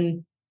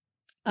collagen,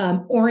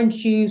 orange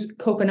juice,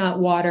 coconut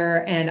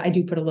water, and I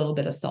do put a little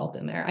bit of salt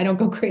in there. I don't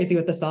go crazy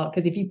with the salt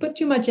because if you put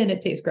too much in,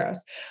 it tastes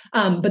gross.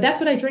 But that's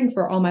what I drink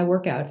for all my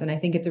workouts. And I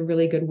think it's a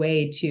really good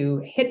way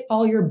to hit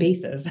all your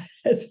bases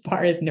as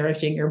far as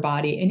nourishing your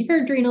body and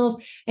your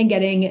adrenals and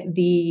getting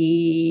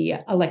the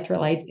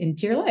electrolytes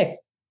into your life.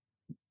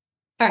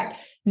 All right.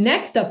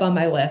 Next up on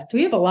my list,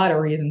 we have a lot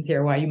of reasons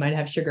here why you might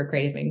have sugar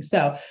cravings.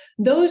 So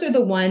those are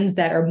the ones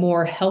that are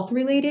more health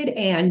related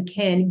and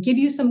can give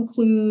you some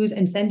clues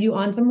and send you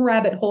on some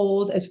rabbit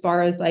holes as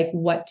far as like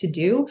what to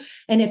do.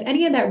 And if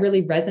any of that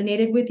really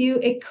resonated with you,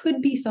 it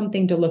could be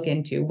something to look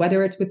into,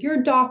 whether it's with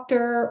your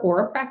doctor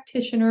or a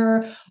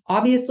practitioner.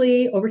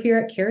 Obviously, over here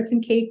at Carrots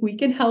and Cake, we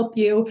can help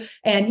you,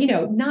 and,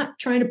 not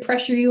trying to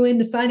pressure you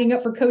into signing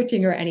up for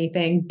coaching or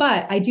anything.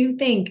 But I do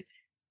think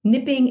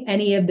nipping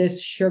any of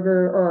this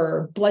sugar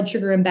or blood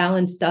sugar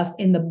imbalance stuff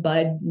in the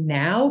bud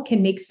now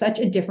can make such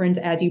a difference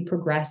as you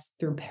progress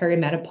through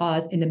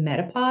perimenopause into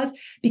menopause.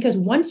 Because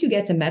once you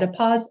get to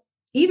menopause,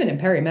 even in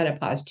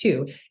perimenopause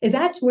too, is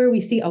that's where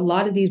we see a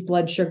lot of these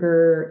blood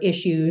sugar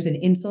issues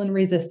and insulin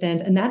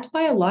resistance. And that's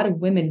why a lot of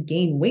women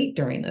gain weight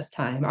during this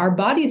time. Our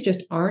bodies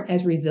just aren't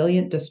as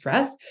resilient to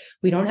stress.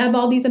 We don't have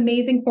all these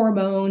amazing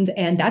hormones.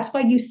 And that's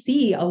why you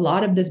see a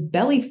lot of this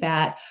belly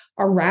fat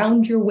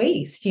around your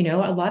waist.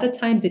 A lot of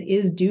times it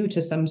is due to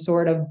some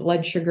sort of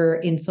blood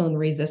sugar insulin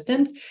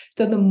resistance.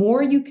 So the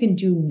more you can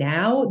do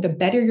now, the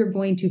better you're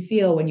going to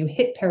feel when you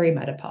hit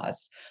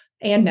perimenopause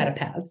and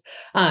menopause.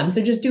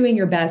 So just doing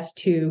your best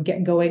to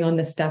get going on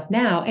this stuff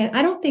now. And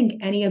I don't think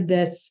any of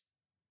this,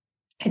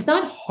 it's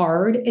not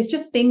hard. It's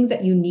just things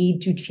that you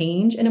need to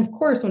change. And of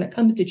course, when it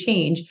comes to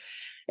change,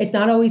 it's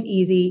not always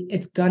easy.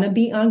 It's going to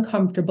be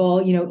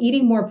uncomfortable.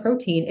 Eating more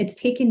protein, it's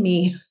taken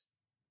me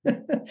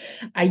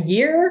a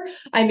year.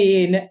 I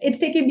mean, it's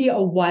taken me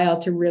a while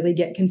to really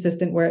get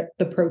consistent with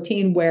the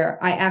protein, where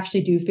I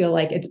actually do feel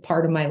like it's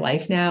part of my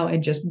life now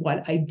and just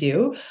what I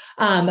do.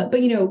 But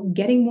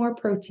getting more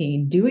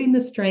protein, doing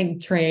the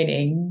strength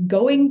training,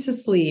 going to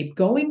sleep,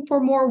 going for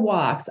more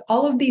walks,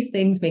 all of these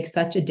things make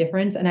such a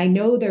difference. And I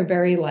know they're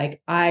very not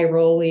eye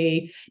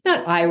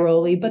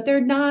rolly, but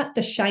they're not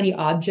the shiny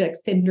object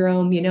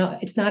syndrome.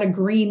 It's not a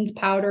greens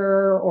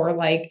powder or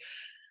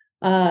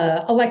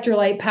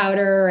electrolyte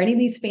powder or any of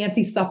these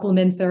fancy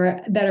supplements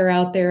that are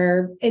out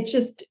there. It's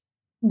just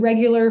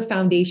regular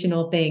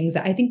foundational things.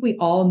 I think we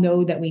all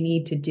know that we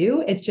need to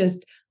do. It's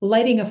just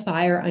lighting a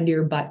fire under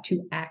your butt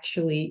to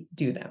actually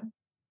do them.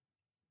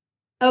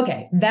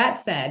 Okay, that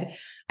said,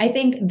 I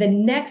think the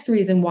next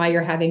reason why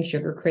you're having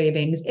sugar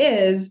cravings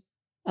is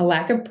a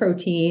lack of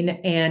protein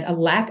and a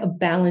lack of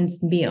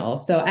balanced meal.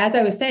 So as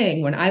I was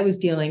saying, when I was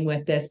dealing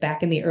with this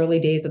back in the early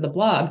days of the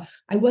blog,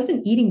 I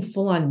wasn't eating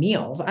full-on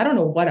meals. I don't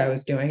know what I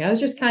was doing. I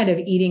was just kind of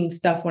eating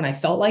stuff when I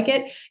felt like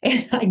it.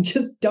 And I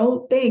just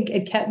don't think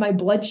it kept my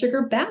blood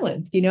sugar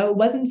balanced. It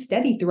wasn't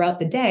steady throughout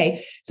the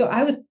day. So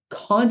I was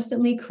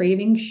constantly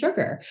craving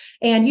sugar.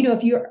 And,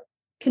 if you're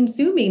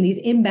consuming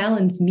these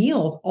imbalanced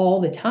meals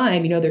all the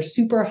time, they're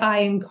super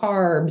high in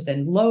carbs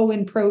and low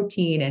in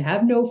protein and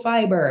have no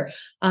fiber.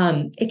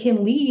 It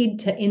can lead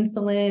to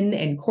insulin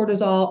and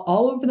cortisol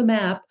all over the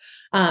map,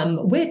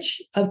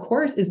 which of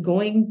course is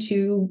going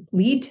to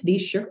lead to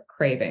these sugar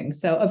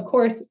cravings. So of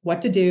course,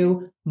 what to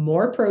do?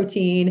 More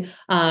protein.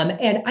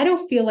 And I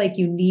don't feel like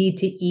you need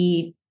to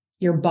eat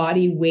your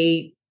body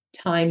weight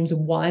times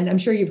 1. I'm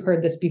sure you've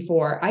heard this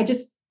before. I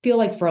just feel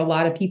like for a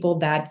lot of people,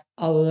 that's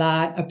a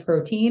lot of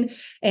protein.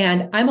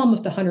 And I'm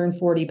almost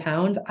 140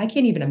 pounds. I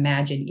can't even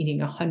imagine eating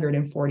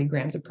 140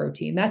 grams of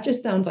protein. That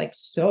just sounds like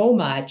so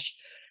much,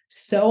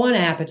 so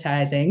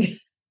unappetizing.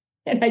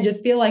 And I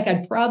just feel like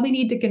I'd probably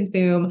need to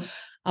consume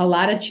a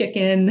lot of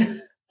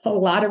chicken, a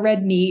lot of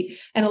red meat,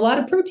 and a lot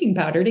of protein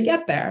powder to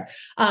get there.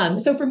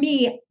 So for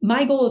me,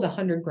 my goal is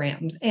 100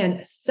 grams.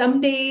 And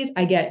some days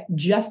I get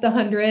just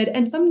 100,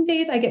 and some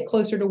days I get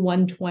closer to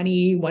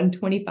 120,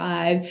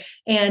 125.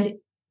 And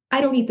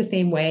I don't eat the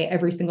same way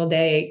every single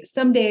day.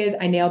 Some days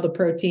I nail the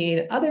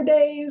protein, other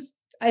days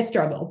I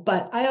struggle,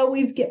 but I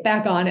always get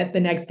back on it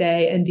the next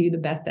day and do the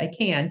best I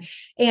can.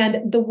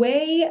 And the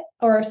way,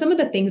 or some of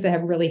the things that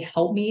have really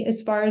helped me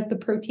as far as the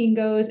protein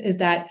goes, is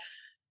that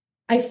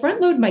I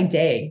front load my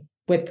day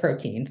with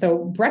protein.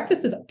 So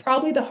breakfast is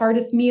probably the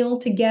hardest meal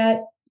to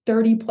get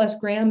 30 plus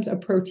grams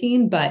of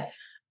protein, but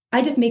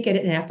I just make it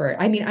an effort.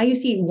 I mean, I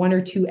used to eat 1 or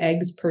 2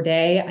 eggs per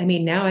day. I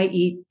mean, now I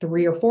eat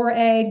 3 or 4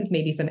 eggs,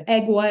 maybe some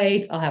egg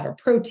whites. I'll have a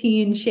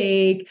protein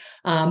shake.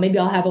 Maybe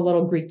I'll have a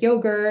little Greek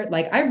yogurt.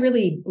 Like, I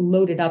really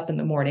load it up in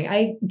the morning.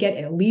 I get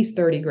at least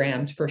 30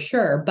 grams for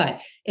sure.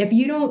 But if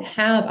you don't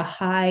have a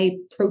high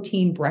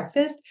protein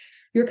breakfast,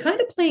 you're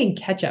kind of playing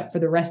catch up for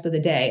the rest of the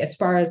day as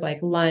far as like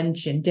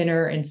lunch and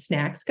dinner and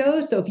snacks go.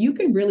 So if you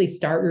can really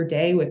start your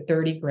day with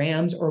 30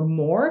 grams or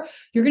more,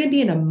 you're going to be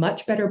in a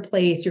much better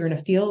place. You're going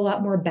to feel a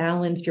lot more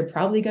balanced. You're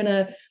probably going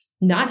to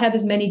not have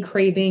as many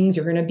cravings.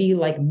 You're going to be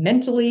like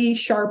mentally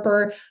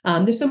sharper.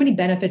 There's so many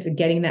benefits of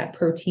getting that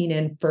protein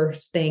in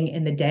first thing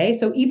in the day.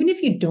 So even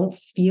if you don't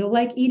feel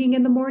like eating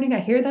in the morning, I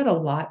hear that a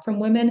lot from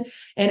women.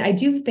 And I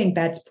do think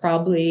that's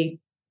probably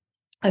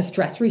a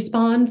stress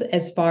response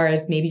as far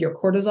as maybe your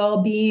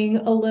cortisol being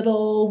a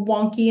little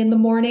wonky in the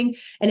morning.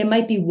 And it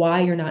might be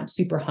why you're not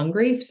super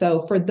hungry.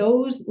 So for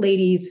those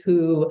ladies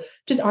who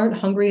just aren't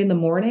hungry in the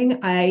morning,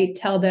 I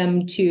tell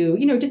them to,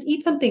 just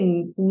eat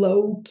something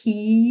low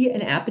key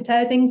and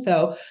appetizing.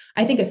 So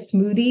I think a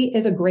smoothie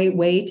is a great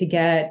way to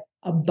get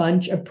a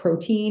bunch of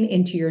protein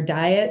into your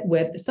diet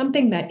with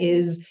something that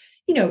is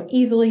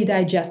easily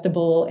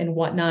digestible and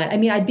whatnot. I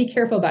mean, I'd be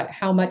careful about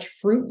how much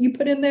fruit you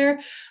put in there,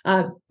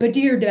 but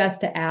do your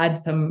best to add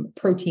some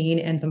protein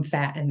and some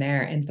fat in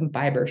there and some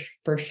fiber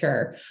for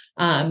sure.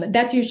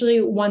 That's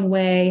usually one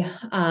way.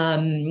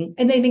 And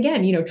then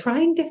again,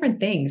 trying different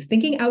things,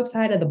 thinking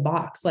outside of the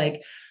box.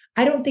 Like,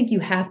 I don't think you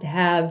have to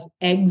have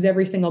eggs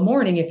every single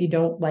morning if you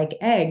don't like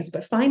eggs,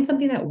 but find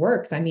something that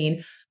works. I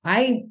mean,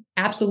 I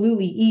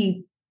absolutely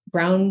eat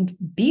ground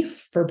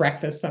beef for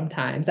breakfast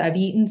sometimes. I've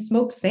eaten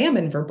smoked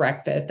salmon for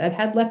breakfast. I've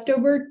had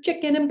leftover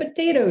chicken and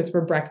potatoes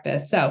for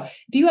breakfast. So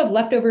if you have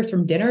leftovers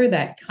from dinner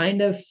that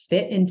kind of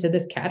fit into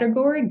this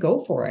category,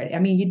 go for it. I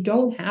mean, you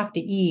don't have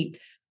to eat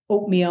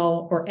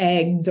oatmeal or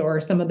eggs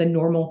or some of the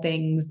normal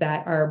things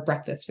that are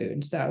breakfast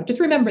food. So just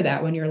remember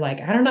that when you're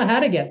like, I don't know how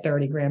to get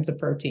 30 grams of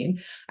protein.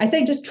 I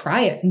say, just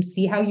try it and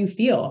see how you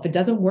feel. If it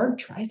doesn't work,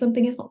 try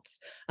something else.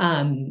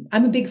 I'm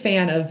a big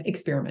fan of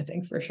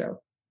experimenting for sure.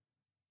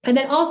 And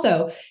then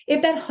also,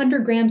 if that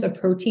 100 grams of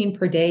protein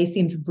per day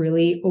seems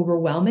really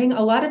overwhelming,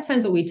 a lot of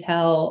times what we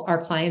tell our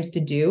clients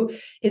to do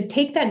is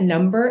take that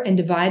number and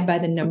divide by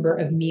the number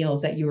of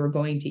meals that you are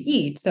going to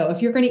eat. So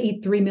if you're going to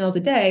eat 3 meals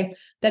a day,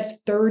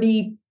 that's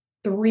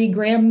 33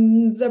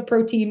 grams of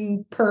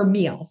protein per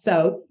meal.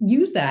 So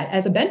use that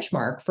as a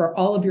benchmark for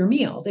all of your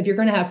meals. If you're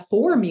going to have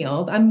 4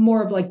 meals, I'm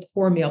more of like the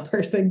 4-meal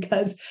person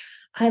because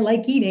I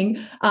like eating.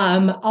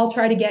 I'll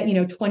try to get,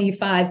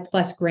 25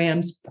 plus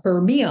grams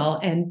per meal.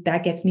 And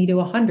that gets me to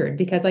 100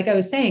 because like I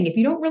was saying, if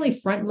you don't really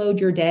front load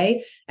your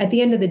day, at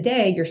the end of the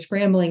day, you're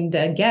scrambling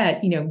to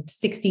get,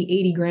 60,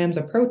 80 grams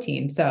of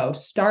protein. So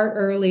start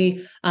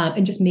early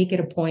and just make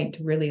it a point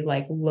to really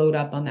like load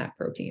up on that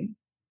protein.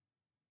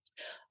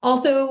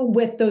 Also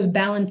with those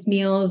balanced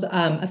meals,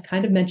 I've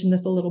kind of mentioned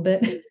this a little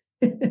bit.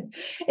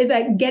 Is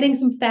that getting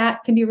some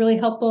fat can be really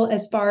helpful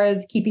as far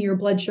as keeping your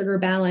blood sugar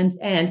balanced.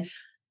 And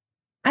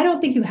I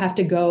don't think you have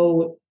to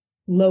go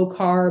low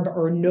carb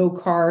or no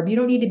carb. You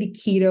don't need to be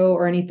keto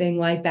or anything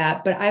like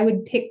that, but I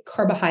would pick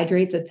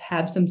carbohydrates that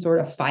have some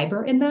sort of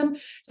fiber in them.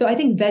 So I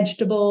think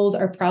vegetables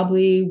are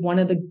probably one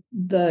of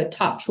the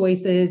top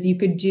choices. You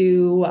could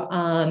do,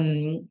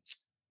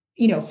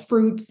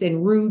 fruits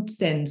and roots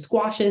and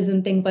squashes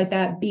and things like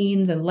that,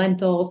 beans and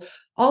lentils.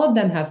 All of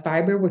them have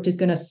fiber, which is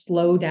going to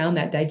slow down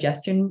that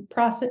digestion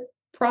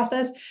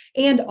process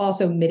and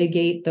also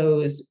mitigate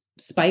those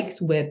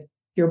spikes with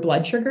your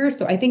blood sugar.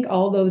 So I think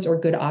all those are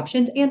good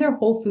options and they're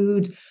whole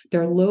foods.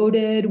 They're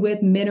loaded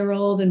with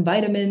minerals and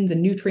vitamins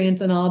and nutrients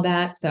and all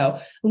that. So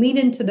lean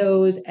into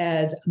those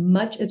as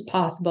much as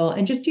possible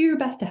and just do your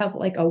best to have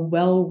like a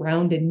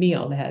well-rounded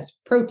meal that has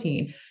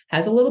protein,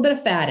 has a little bit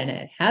of fat in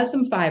it, has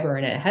some fiber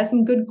in it, has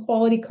some good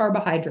quality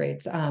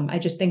carbohydrates. I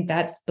just think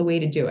that's the way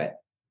to do it.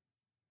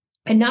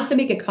 And not to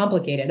make it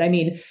complicated. I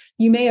mean,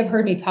 you may have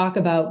heard me talk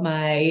about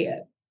my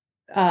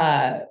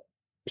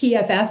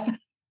PFF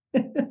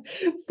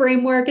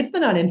framework. It's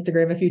been on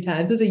Instagram a few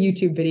times. There's a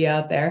YouTube video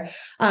out there.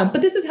 But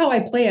this is how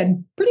I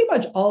plan pretty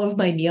much all of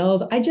my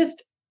meals. I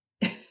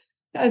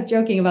was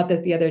joking about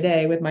this the other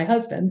day with my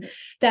husband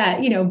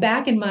that,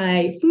 back in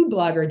my food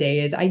blogger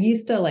days, I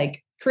used to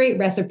like create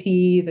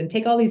recipes and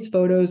take all these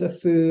photos of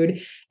food.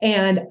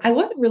 And I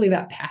wasn't really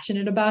that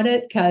passionate about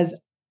it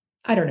because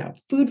I don't know,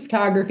 food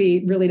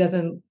photography really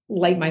doesn't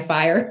light my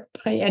fire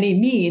by any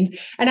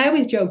means. And I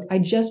always joked, I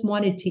just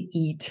wanted to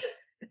eat.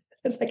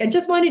 It's like, I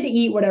just wanted to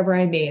eat whatever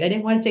I made. I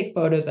didn't want to take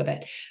photos of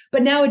it.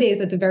 But nowadays,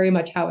 that's very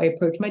much how I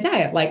approach my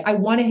diet. Like, I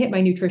want to hit my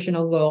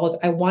nutritional goals.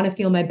 I want to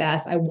feel my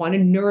best. I want to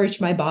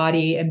nourish my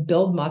body and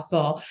build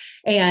muscle.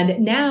 And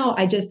now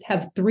I just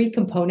have 3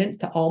 components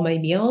to all my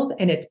meals,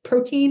 and it's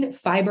protein,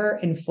 fiber,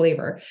 and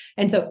flavor.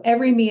 And so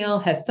every meal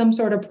has some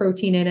sort of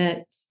protein in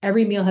it.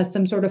 Every meal has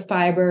some sort of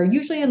fiber,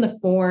 usually in the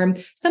form,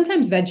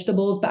 sometimes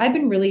vegetables, but I've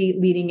been really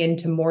leading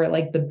into more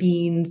like the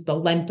beans, the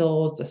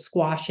lentils, the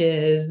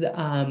squashes,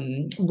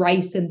 rice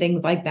and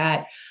things like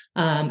that.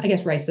 I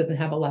guess rice doesn't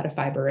have a lot of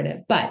fiber in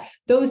it, but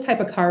those type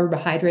of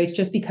carbohydrates,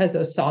 just because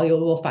those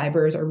soluble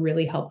fibers are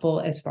really helpful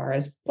as far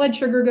as blood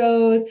sugar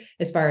goes,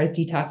 as far as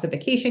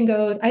detoxification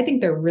goes, I think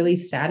they're really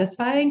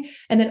satisfying.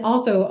 And then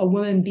also a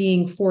woman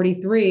being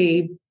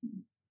 43,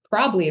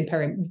 definitely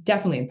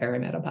in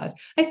perimenopause.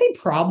 I say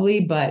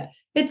probably, but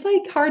it's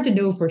like hard to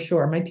know for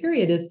sure. My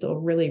period is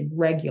still really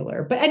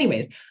regular. But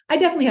anyways, I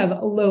definitely have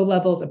low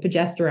levels of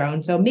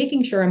progesterone. So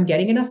making sure I'm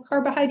getting enough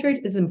carbohydrates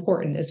is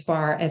important as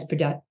far as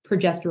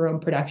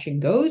progesterone production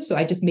goes. So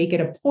I just make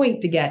it a point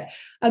to get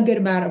a good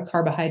amount of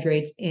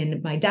carbohydrates in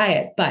my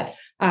diet. But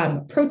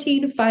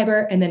protein,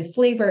 fiber, and then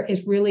flavor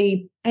is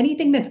really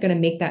anything that's going to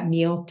make that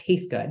meal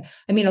taste good.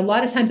 I mean, a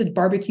lot of times it's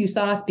barbecue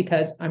sauce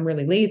because I'm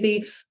really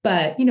lazy,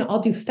 but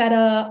I'll do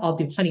feta, I'll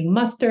do honey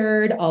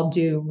mustard, I'll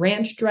do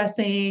ranch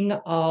dressing,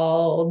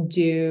 I'll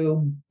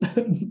do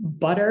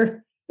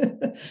butter.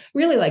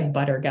 Really like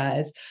butter,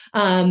 guys.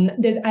 I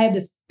have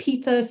this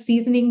pizza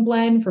seasoning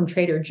blend from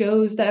Trader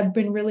Joe's that I've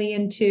been really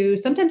into.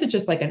 Sometimes it's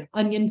just like an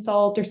onion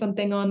salt or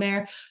something on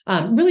there.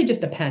 Really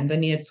just depends. I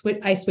mean,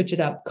 I switch it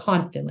up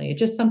constantly. It's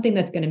just something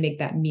that's going to make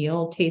that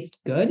meal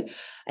taste good.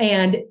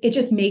 And it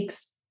just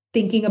makes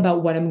thinking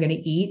about what I'm going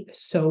to eat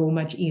so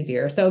much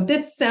easier. So if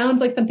this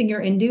sounds like something you're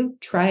into,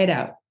 try it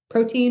out.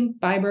 Protein,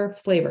 fiber,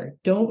 flavor.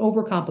 Don't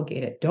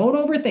overcomplicate it. Don't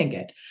overthink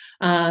it.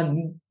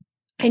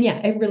 And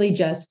yeah, it really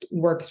just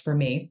works for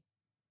me.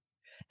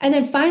 And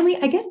then finally,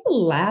 I guess the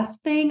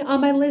last thing on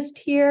my list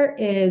here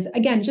is,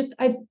 again, just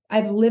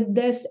I've lived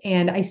this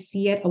and I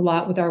see it a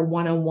lot with our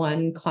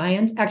one-on-one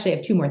clients. Actually, I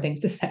have 2 more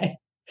things to say.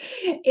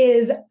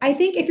 Is I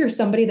think if you're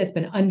somebody that's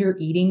been under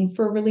eating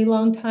for a really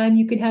long time,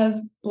 you can have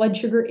blood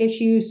sugar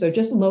issues. So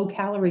just low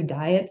calorie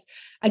diets.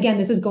 Again,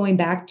 this is going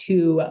back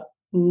to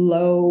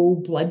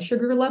low blood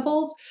sugar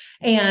levels.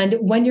 And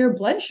when your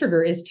blood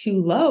sugar is too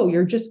low,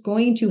 you're just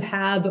going to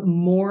have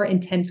more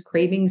intense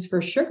cravings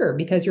for sugar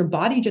because your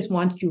body just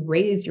wants to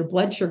raise your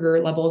blood sugar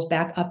levels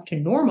back up to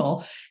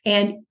normal.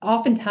 And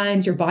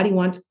oftentimes your body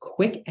wants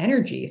quick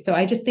energy. So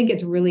I just think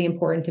it's really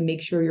important to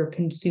make sure you're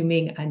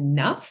consuming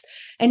enough.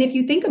 And if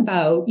you think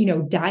about,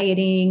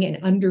 dieting and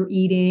under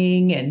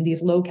eating and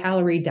these low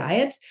calorie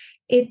diets,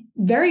 it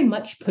very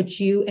much puts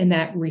you in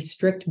that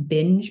restrict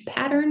binge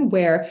pattern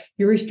where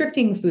you're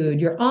restricting food,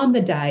 you're on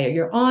the diet,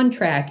 you're on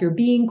track, you're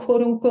being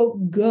quote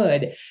unquote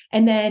good.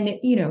 And then,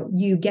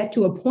 you get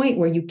to a point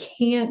where you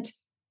can't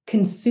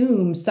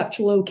consume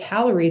such low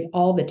calories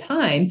all the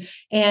time.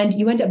 And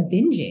you end up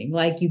binging,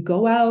 like you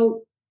go out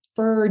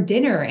for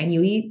dinner and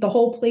you eat the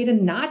whole plate of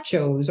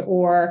nachos,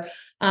 or,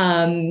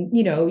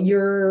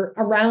 you're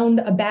around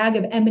a bag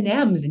of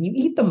M&Ms and you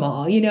eat them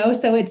all,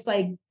 so it's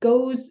like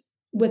goes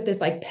with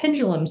this like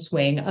pendulum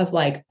swing of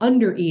like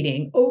under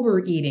eating,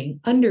 overeating,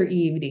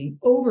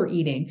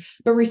 overeating,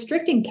 but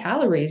restricting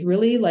calories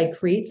really like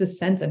creates a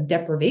sense of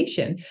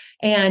deprivation.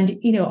 And,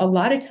 a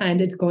lot of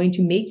times it's going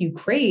to make you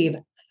crave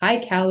high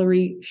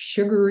calorie,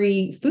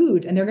 sugary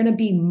foods, and they're going to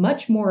be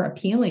much more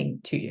appealing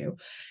to you.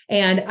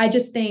 And I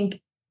just think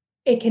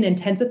it can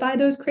intensify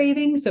those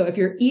cravings. So if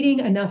you're eating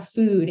enough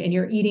food and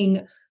you're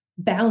eating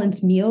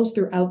balanced meals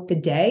throughout the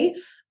day,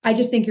 I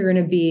just think you're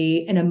going to be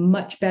in a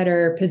much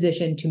better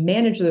position to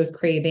manage those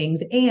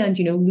cravings and,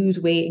 lose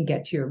weight and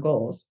get to your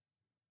goals.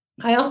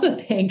 I also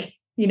think,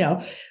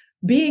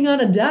 being on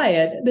a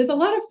diet, there's a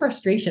lot of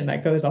frustration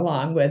that goes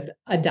along with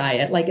a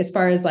diet, like as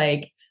far as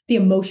like the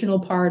emotional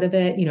part of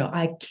it,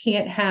 I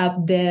can't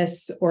have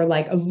this, or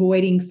like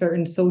avoiding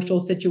certain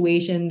social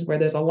situations where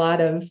there's a lot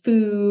of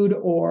food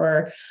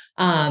or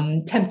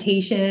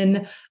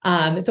temptation.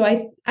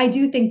 So I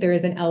do think there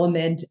is an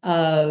element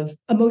of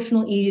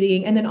emotional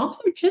eating, and then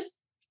also just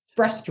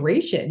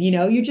frustration.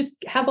 You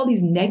just have all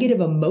these negative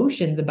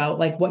emotions about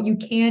like what you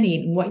can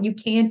eat and what you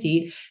can't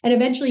eat. And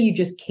eventually you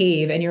just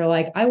cave and you're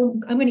like, I'm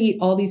going to eat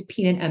all these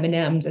peanut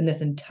M&Ms and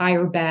this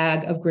entire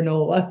bag of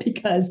granola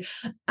because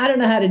I don't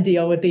know how to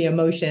deal with the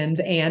emotions.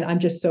 And I'm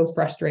just so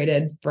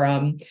frustrated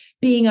from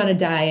being on a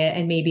diet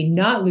and maybe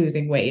not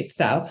losing weight.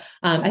 So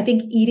I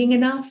think eating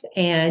enough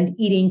and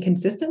eating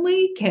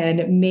consistently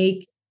can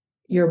make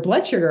your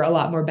blood sugar a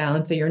lot more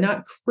balanced, so you're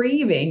not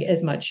craving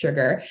as much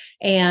sugar.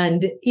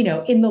 And,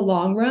 in the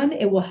long run,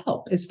 it will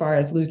help as far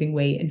as losing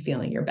weight and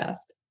feeling your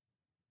best.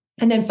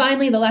 And then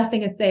finally, the last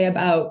thing I'd say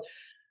about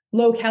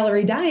low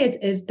calorie diets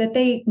is that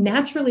they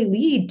naturally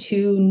lead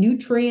to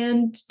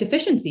nutrient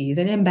deficiencies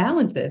and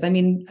imbalances. I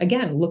mean,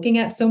 again, looking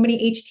at so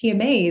many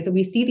HTMAs,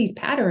 we see these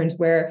patterns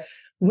where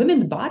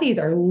women's bodies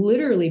are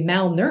literally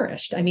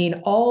malnourished. I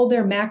mean, all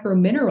their macro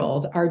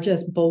minerals are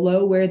just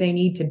below where they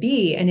need to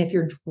be. And if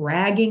you're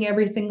dragging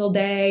every single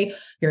day,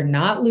 you're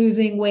not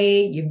losing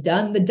weight, you've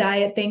done the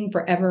diet thing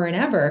forever and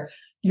ever,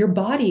 your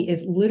body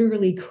is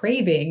literally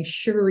craving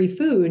sugary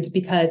foods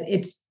because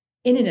it's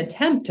in an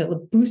attempt to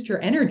boost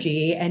your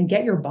energy and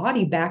get your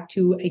body back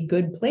to a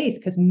good place,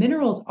 because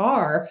minerals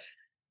are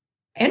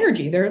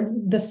energy. They're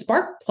the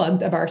spark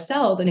plugs of our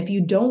cells. And if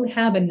you don't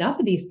have enough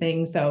of these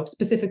things, so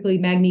specifically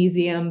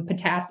magnesium,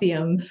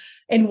 potassium,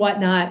 and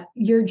whatnot,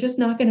 you're just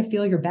not going to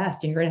feel your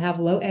best. And you're going to have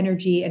low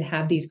energy and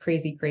have these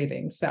crazy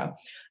cravings. So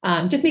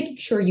just making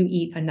sure you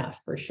eat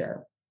enough for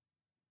sure.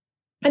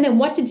 And then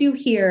what to do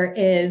here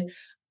is,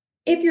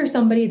 if you're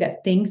somebody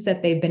that thinks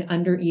that they've been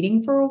under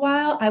eating for a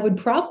while, I would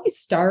probably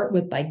start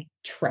with like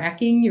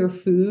tracking your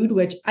food,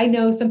 which I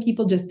know some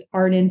people just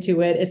aren't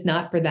into it. It's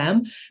not for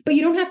them, but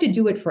you don't have to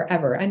do it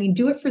forever. I mean,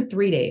 do it for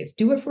 3 days,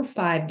 do it for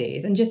 5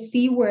 days, and just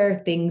see where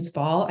things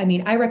fall. I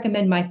mean, I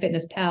recommend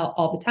MyFitnessPal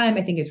all the time.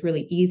 I think it's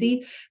really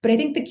easy, but I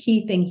think the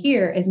key thing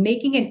here is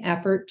making an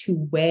effort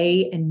to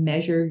weigh and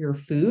measure your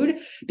food.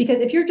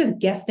 Because if you're just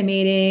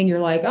guesstimating, you're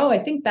like, oh, I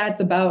think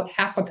that's about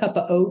half a cup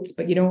of oats,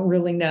 but you don't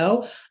really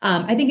know.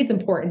 I think it's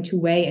important to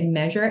weigh and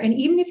measure. And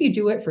even if you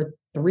do it for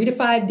 3 to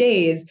 5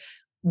 days,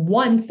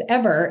 once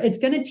ever, it's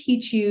going to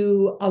teach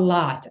you a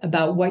lot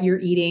about what you're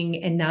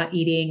eating and not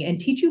eating, and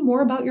teach you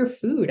more about your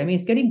food. I mean,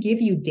 it's going to give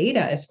you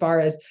data as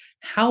far as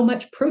how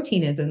much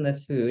protein is in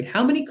this food,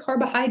 how many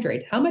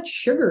carbohydrates, how much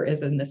sugar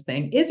is in this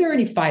thing. Is there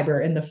any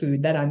fiber in the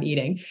food that I'm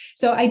eating?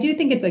 So I do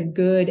think it's a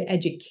good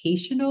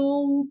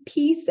educational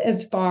piece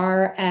as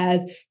far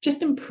as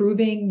just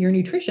improving your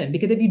nutrition,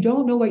 because if you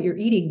don't know what you're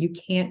eating, you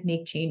can't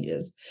make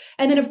changes.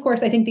 And then, of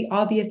course, I think the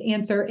obvious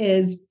answer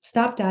is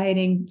stop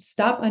dieting,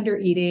 stop under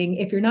eating.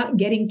 If you're not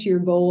getting to your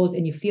goals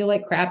and you feel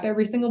like crap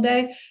every single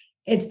day,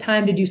 it's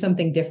time to do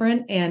something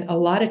different. And a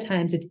lot of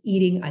times it's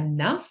eating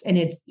enough, and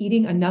it's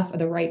eating enough of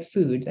the right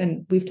foods.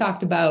 And we've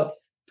talked about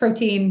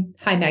protein,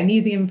 high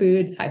magnesium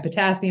foods, high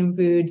potassium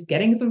foods,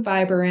 getting some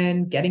fiber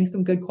in, getting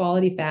some good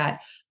quality fat.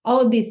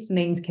 All of these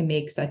things can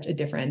make such a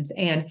difference.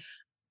 And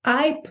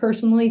I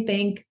personally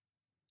think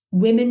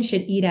women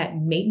should eat at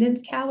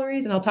maintenance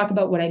calories. And I'll talk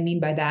about what I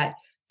mean by that.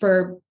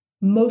 For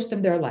most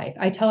of their life,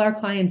 I tell our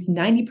clients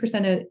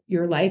 90% of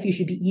your life, you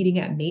should be eating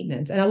at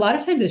maintenance. And a lot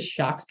of times it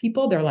shocks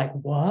people. They're like,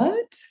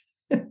 what?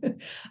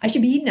 I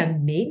should be eating at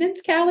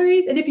maintenance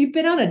calories? And if you've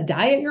been on a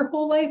diet your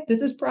whole life,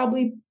 this is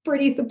probably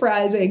pretty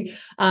surprising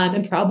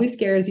and probably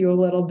scares you a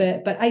little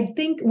bit. But I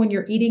think when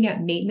you're eating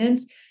at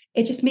maintenance,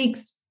 it just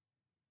makes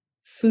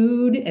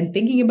food and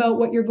thinking about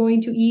what you're going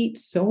to eat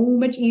so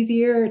much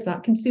easier. It's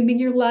not consuming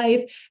your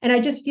life. And I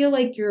just feel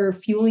like you're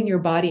fueling your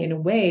body in a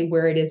way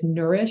where it is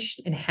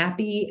nourished and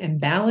happy and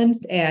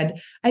balanced. And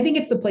I think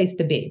it's the place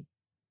to be.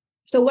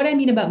 So what I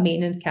mean about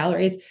maintenance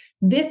calories,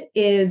 this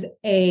is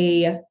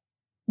a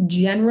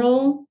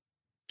general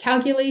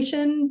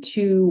calculation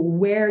to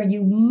where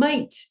you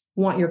might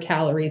want your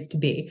calories to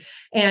be.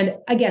 And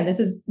again, this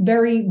is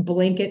very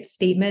blanket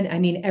statement. I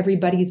mean,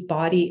 everybody's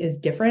body is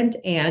different,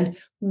 and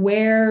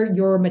where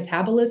your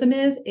metabolism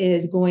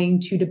is going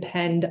to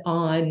depend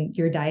on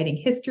your dieting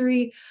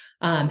history,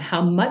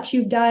 how much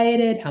you've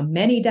dieted, how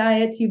many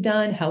diets you've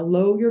done, how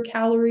low your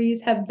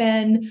calories have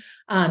been,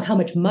 how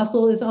much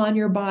muscle is on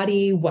your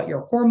body, what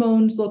your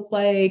hormones look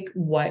like,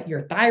 what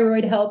your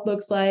thyroid health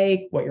looks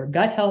like, what your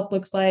gut health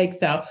looks like.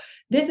 So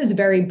this is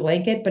very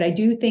blanket, but I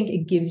do think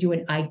it gives you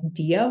an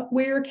idea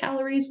where your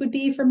calories would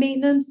be for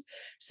maintenance.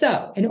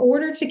 So in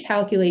order to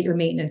calculate your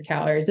maintenance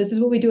calories, this is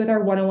what we do with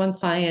our one-on-one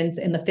clients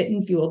and the Fit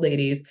and Fueled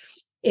ladies,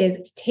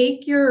 is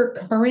take your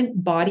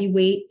current body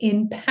weight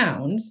in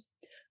pounds,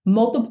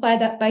 multiply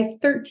that by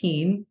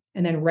 13,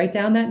 and then write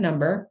down that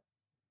number.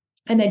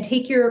 And then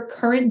take your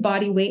current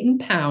body weight in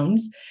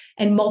pounds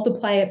and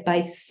multiply it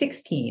by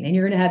 16. And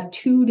you're going to have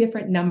two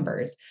different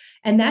numbers.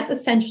 And that's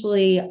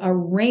essentially a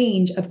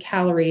range of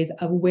calories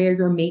of where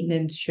your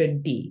maintenance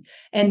should be.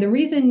 And the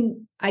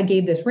reason I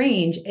gave this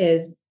range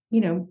is,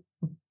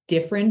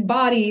 different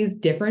bodies,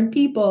 different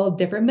people,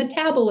 different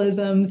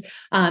metabolisms,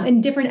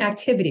 and different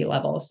activity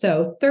levels.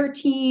 So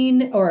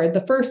 13, or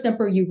the first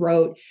number you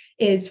wrote,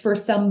 is for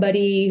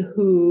somebody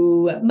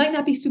who might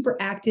not be super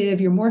active.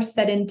 You're more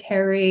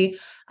sedentary.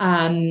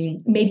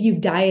 Maybe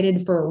you've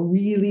dieted for a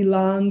really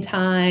long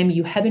time.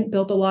 You haven't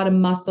built a lot of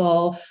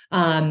muscle.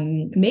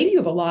 Maybe you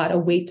have a lot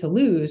of weight to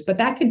lose, but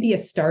that could be a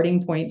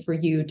starting point for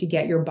you to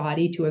get your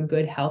body to a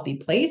good, healthy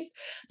place.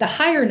 The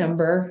higher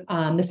number,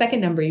 the second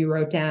number you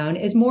wrote down,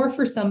 is more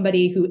for somebody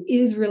who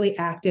is really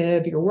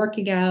active. You're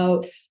working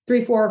out 3,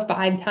 4, or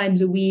 5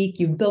 times a week.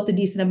 You've built a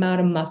decent amount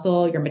of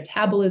muscle. Your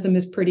metabolism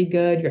is pretty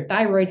good. Your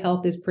thyroid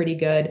health is pretty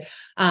good.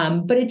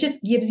 But it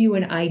just gives you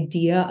an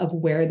idea of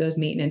where those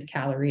maintenance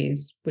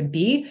calories would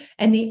be.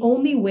 And the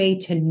only way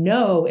to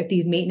know if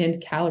these maintenance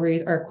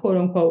calories are quote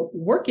unquote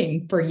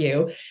working for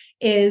you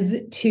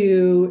is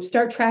to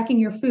start tracking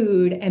your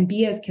food and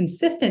be as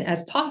consistent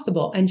as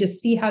possible and just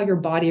see how your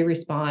body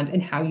responds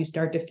and how you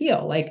start to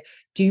feel. Like,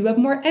 do you have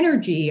more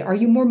energy? Are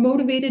you more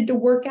motivated to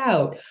work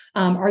out?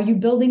 Are you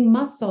building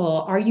muscle?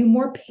 Are you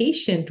more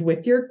patient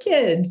with your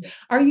kids?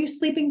 Are you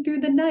sleeping through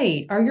the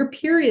night? Are your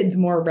periods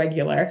more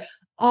regular?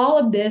 All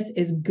of this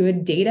is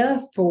good data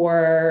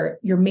for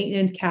your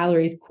maintenance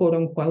calories, quote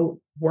unquote,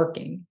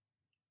 working.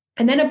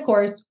 And then, of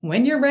course,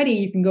 when you're ready,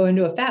 you can go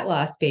into a fat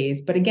loss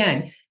phase. But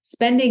again,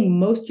 spending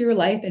most of your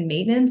life in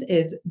maintenance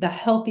is the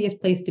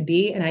healthiest place to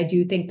be. And I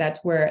do think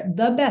that's where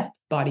the best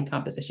body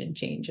composition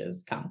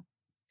changes come.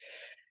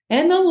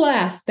 And the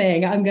last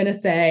thing I'm going to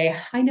say,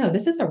 I know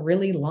this is a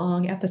really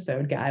long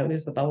episode,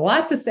 guys, with a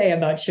lot to say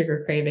about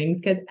sugar cravings,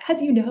 because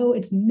as you know,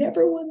 it's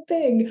never one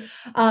thing.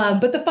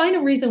 But the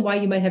final reason why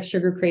you might have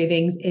sugar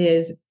cravings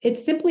is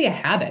it's simply a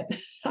habit.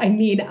 I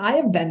mean, I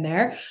have been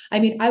there. I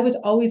mean, I was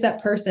always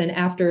that person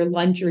after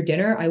lunch or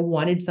dinner. I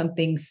wanted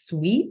something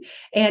sweet.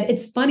 And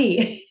it's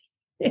funny.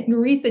 In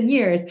recent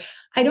years,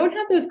 I don't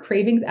have those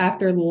cravings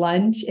after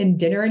lunch and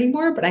dinner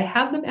anymore, but I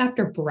have them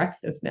after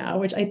breakfast now,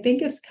 which I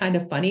think is kind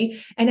of funny.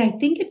 And I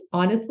think it's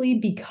honestly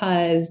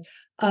because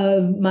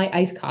of my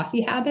iced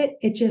coffee habit.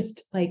 It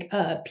just like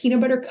a peanut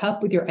butter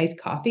cup with your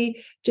iced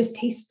coffee just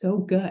tastes so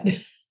good.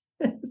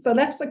 So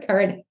that's the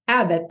current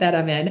habit that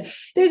I'm in.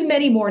 There's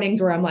many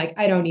mornings where I'm like,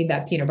 I don't need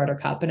that peanut butter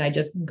cup and I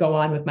just go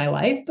on with my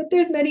life. But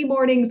there's many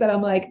mornings that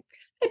I'm like,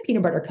 that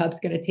peanut butter cup's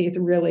going to taste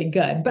really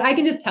good. But I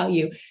can just tell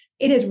you,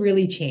 it has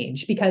really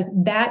changed because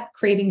that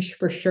craving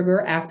for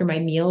sugar after my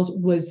meals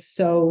was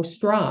so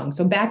strong.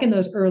 So back in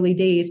those early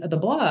days of the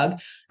blog,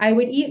 I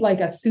would eat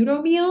like a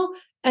pseudo meal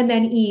and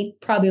then eat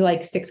probably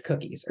like 6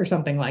 cookies or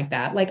something like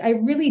that. Like I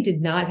really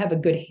did not have a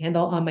good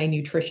handle on my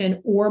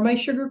nutrition or my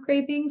sugar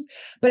cravings.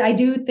 But I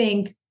do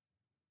think,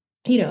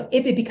 you know,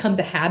 if it becomes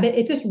a habit,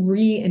 it's just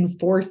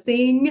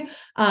reinforcing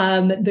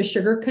the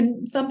sugar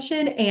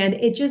consumption. And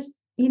it just,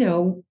 you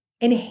know,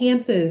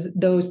 enhances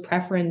those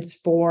preference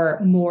for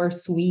more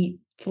sweet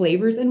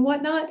flavors and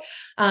whatnot.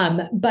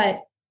 But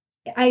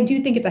I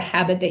do think it's a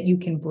habit that you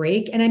can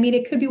break. And I mean,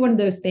 it could be one of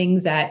those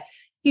things that,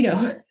 you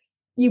know,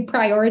 you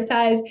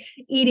prioritize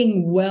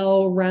eating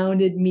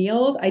well-rounded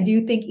meals. I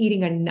do think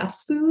eating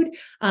enough food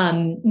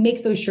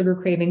makes those sugar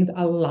cravings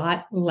a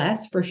lot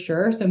less for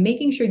sure. So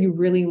making sure you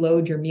really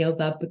load your meals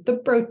up with the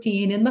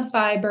protein and the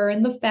fiber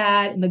and the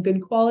fat and the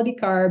good quality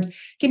carbs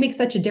can make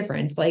such a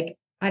difference. Like,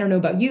 I don't know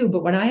about you,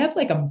 but when I have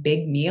like a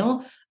big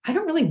meal, I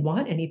don't really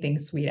want anything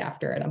sweet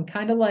after it. I'm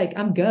kind of like,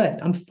 I'm good.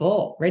 I'm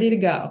full, ready to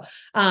go.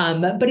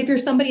 But if you're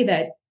somebody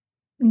that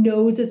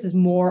knows this is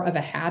more of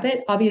a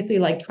habit, obviously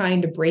like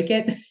trying to break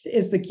it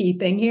is the key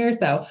thing here.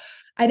 So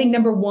I think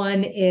number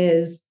one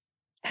is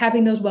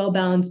having those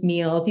well-balanced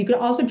meals. You could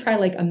also try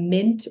like a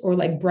mint or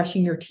like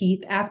brushing your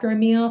teeth after a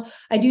meal.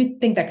 I do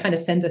think that kind of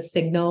sends a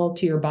signal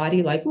to your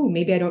body like, ooh,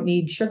 maybe I don't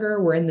need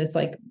sugar. We're in this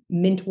like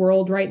mint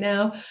world right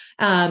now.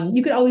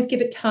 You could always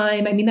give it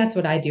time. I mean, that's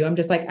what I do. I'm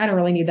just like, I don't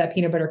really need that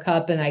peanut butter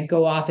cup. And I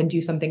go off and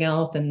do something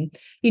else. And,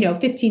 you know,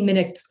 15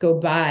 minutes go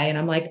by and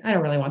I'm like, I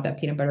don't really want that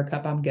peanut butter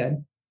cup. I'm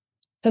good.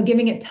 So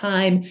giving it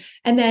time.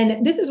 And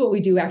then this is what we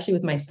do actually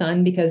with my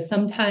son, because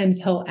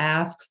sometimes he'll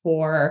ask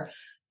for,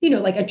 you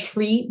know, like a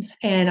treat.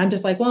 And I'm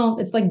just like, well,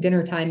 it's like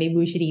dinner time. Maybe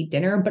we should eat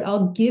dinner, but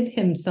I'll give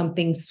him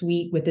something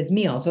sweet with his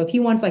meal. So if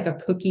he wants like a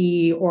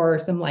cookie or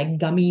some like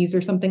gummies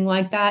or something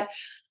like that,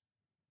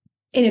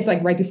 and it's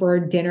like right before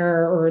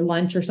dinner or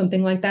lunch or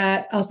something like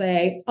that, I'll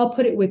say, I'll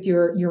put it with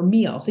your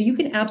meal. So you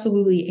can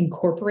absolutely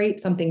incorporate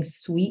something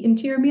sweet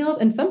into your meals.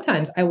 And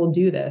sometimes I will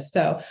do this.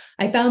 So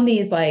I found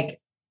these like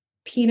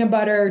peanut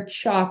butter,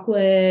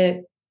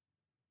 chocolate,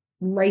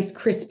 Rice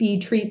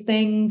Krispie treat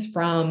things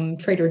from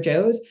Trader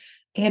Joe's.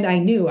 And I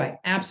knew I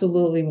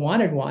absolutely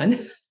wanted one,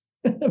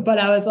 but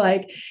I was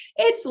like,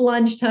 it's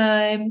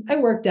lunchtime. I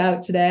worked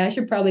out today. I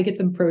should probably get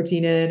some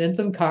protein in and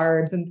some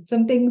carbs and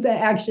some things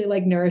that actually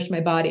like nourish my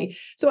body.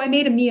 So I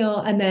made a meal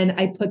and then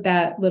I put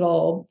that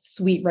little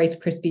sweet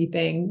Rice Krispie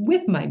thing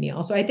with my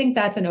meal. So I think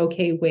that's an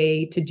okay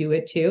way to do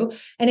it too.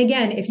 And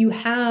again, if you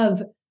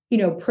have, you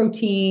know,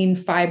 protein,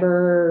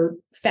 fiber,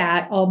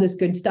 fat, all this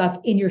good stuff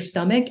in your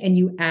stomach, and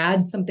you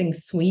add something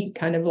sweet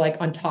kind of like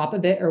on top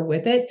of it or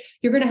with it,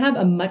 you're going to have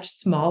a much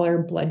smaller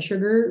blood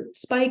sugar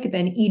spike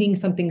than eating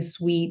something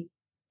sweet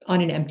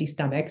on an empty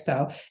stomach.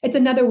 So it's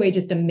another way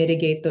just to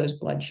mitigate those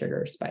blood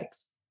sugar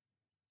spikes.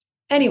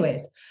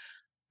 Anyways,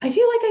 I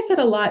feel like I said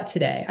a lot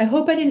today. I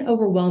hope I didn't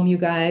overwhelm you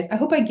guys. I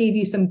hope I gave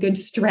you some good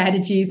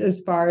strategies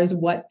as far as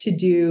what to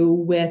do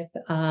with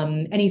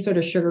any sort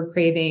of sugar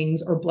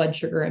cravings or blood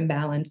sugar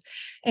imbalance.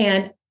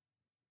 And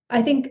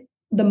I think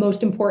the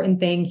most important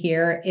thing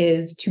here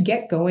is to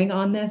get going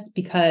on this,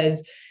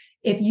 because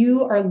if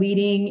you are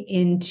leading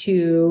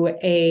into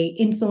a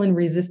insulin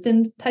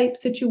resistance type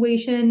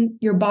situation,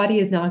 your body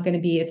is not going to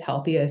be its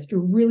healthiest.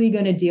 You're really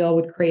going to deal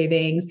with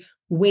cravings,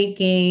 weight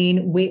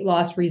gain, weight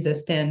loss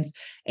resistance.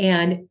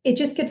 And it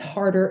just gets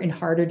harder and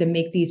harder to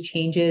make these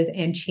changes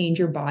and change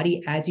your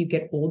body as you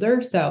get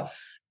older. So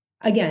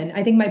again,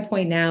 I think my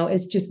point now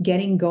is just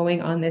getting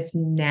going on this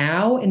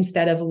now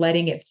instead of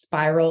letting it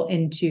spiral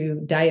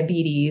into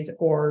diabetes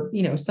or,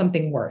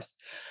 something worse.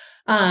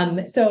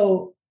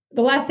 So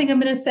the last thing I'm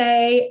going to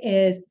say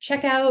is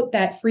check out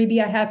that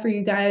freebie I have for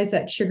you guys,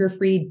 that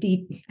sugar-free,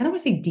 I don't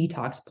want to say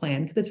detox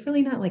plan, because it's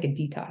really not like a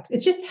detox.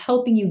 It's just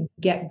helping you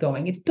get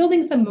going. It's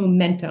building some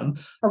momentum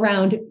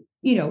around,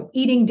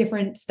 eating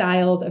different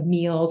styles of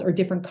meals or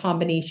different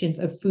combinations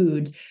of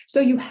foods, so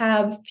you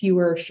have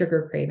fewer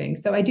sugar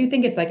cravings. So I do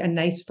think it's like a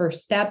nice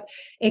first step.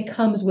 It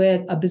comes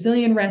with a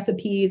bazillion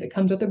recipes. It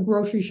comes with a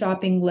grocery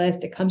shopping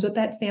list. It comes with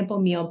that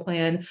sample meal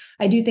plan.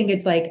 I do think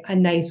it's like a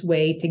nice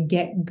way to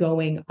get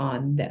going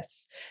on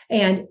this.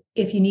 And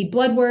if you need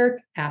blood work,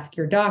 ask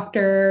your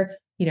doctor.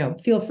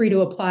 Feel free to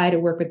apply to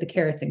work with the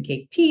Carrots and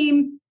Cake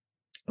team.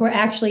 We're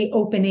actually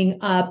opening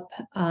up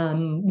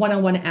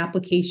one-on-one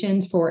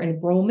applications for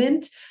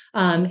enrollment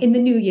in the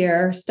new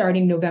year,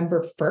 starting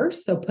November 1st.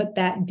 So put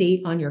that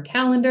date on your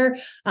calendar,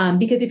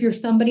 because if you're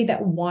somebody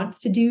that wants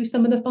to do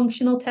some of the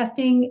functional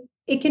testing,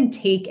 it can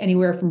take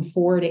anywhere from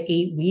 4 to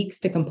 8 weeks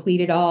to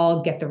complete it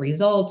all, get the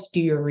results,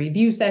 do your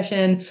review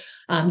session,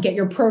 get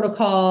your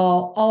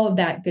protocol, all of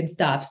that good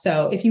stuff.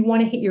 So if you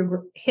want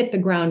to hit the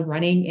ground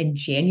running in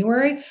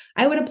January,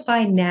 I would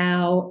apply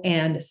now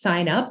and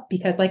sign up,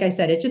 because like I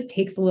said, it just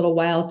takes a little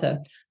while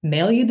to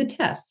mail you the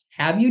tests,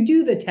 have you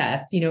do the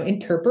test,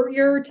 interpret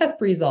your test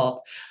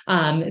result.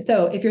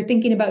 So if you're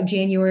thinking about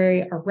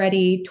January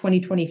already,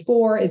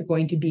 2024 is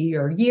going to be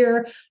your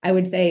year. I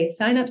would say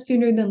sign up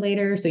sooner than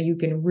later so you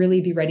can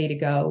really be ready to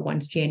go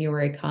once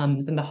January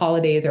comes and the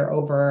holidays are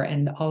over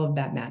and all of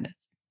that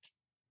madness.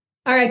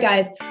 All right,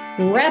 guys,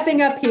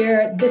 wrapping up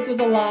here. This was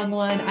a long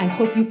one. I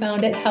hope you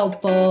found it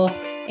helpful,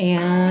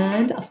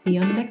 and I'll see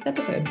you on the next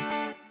episode.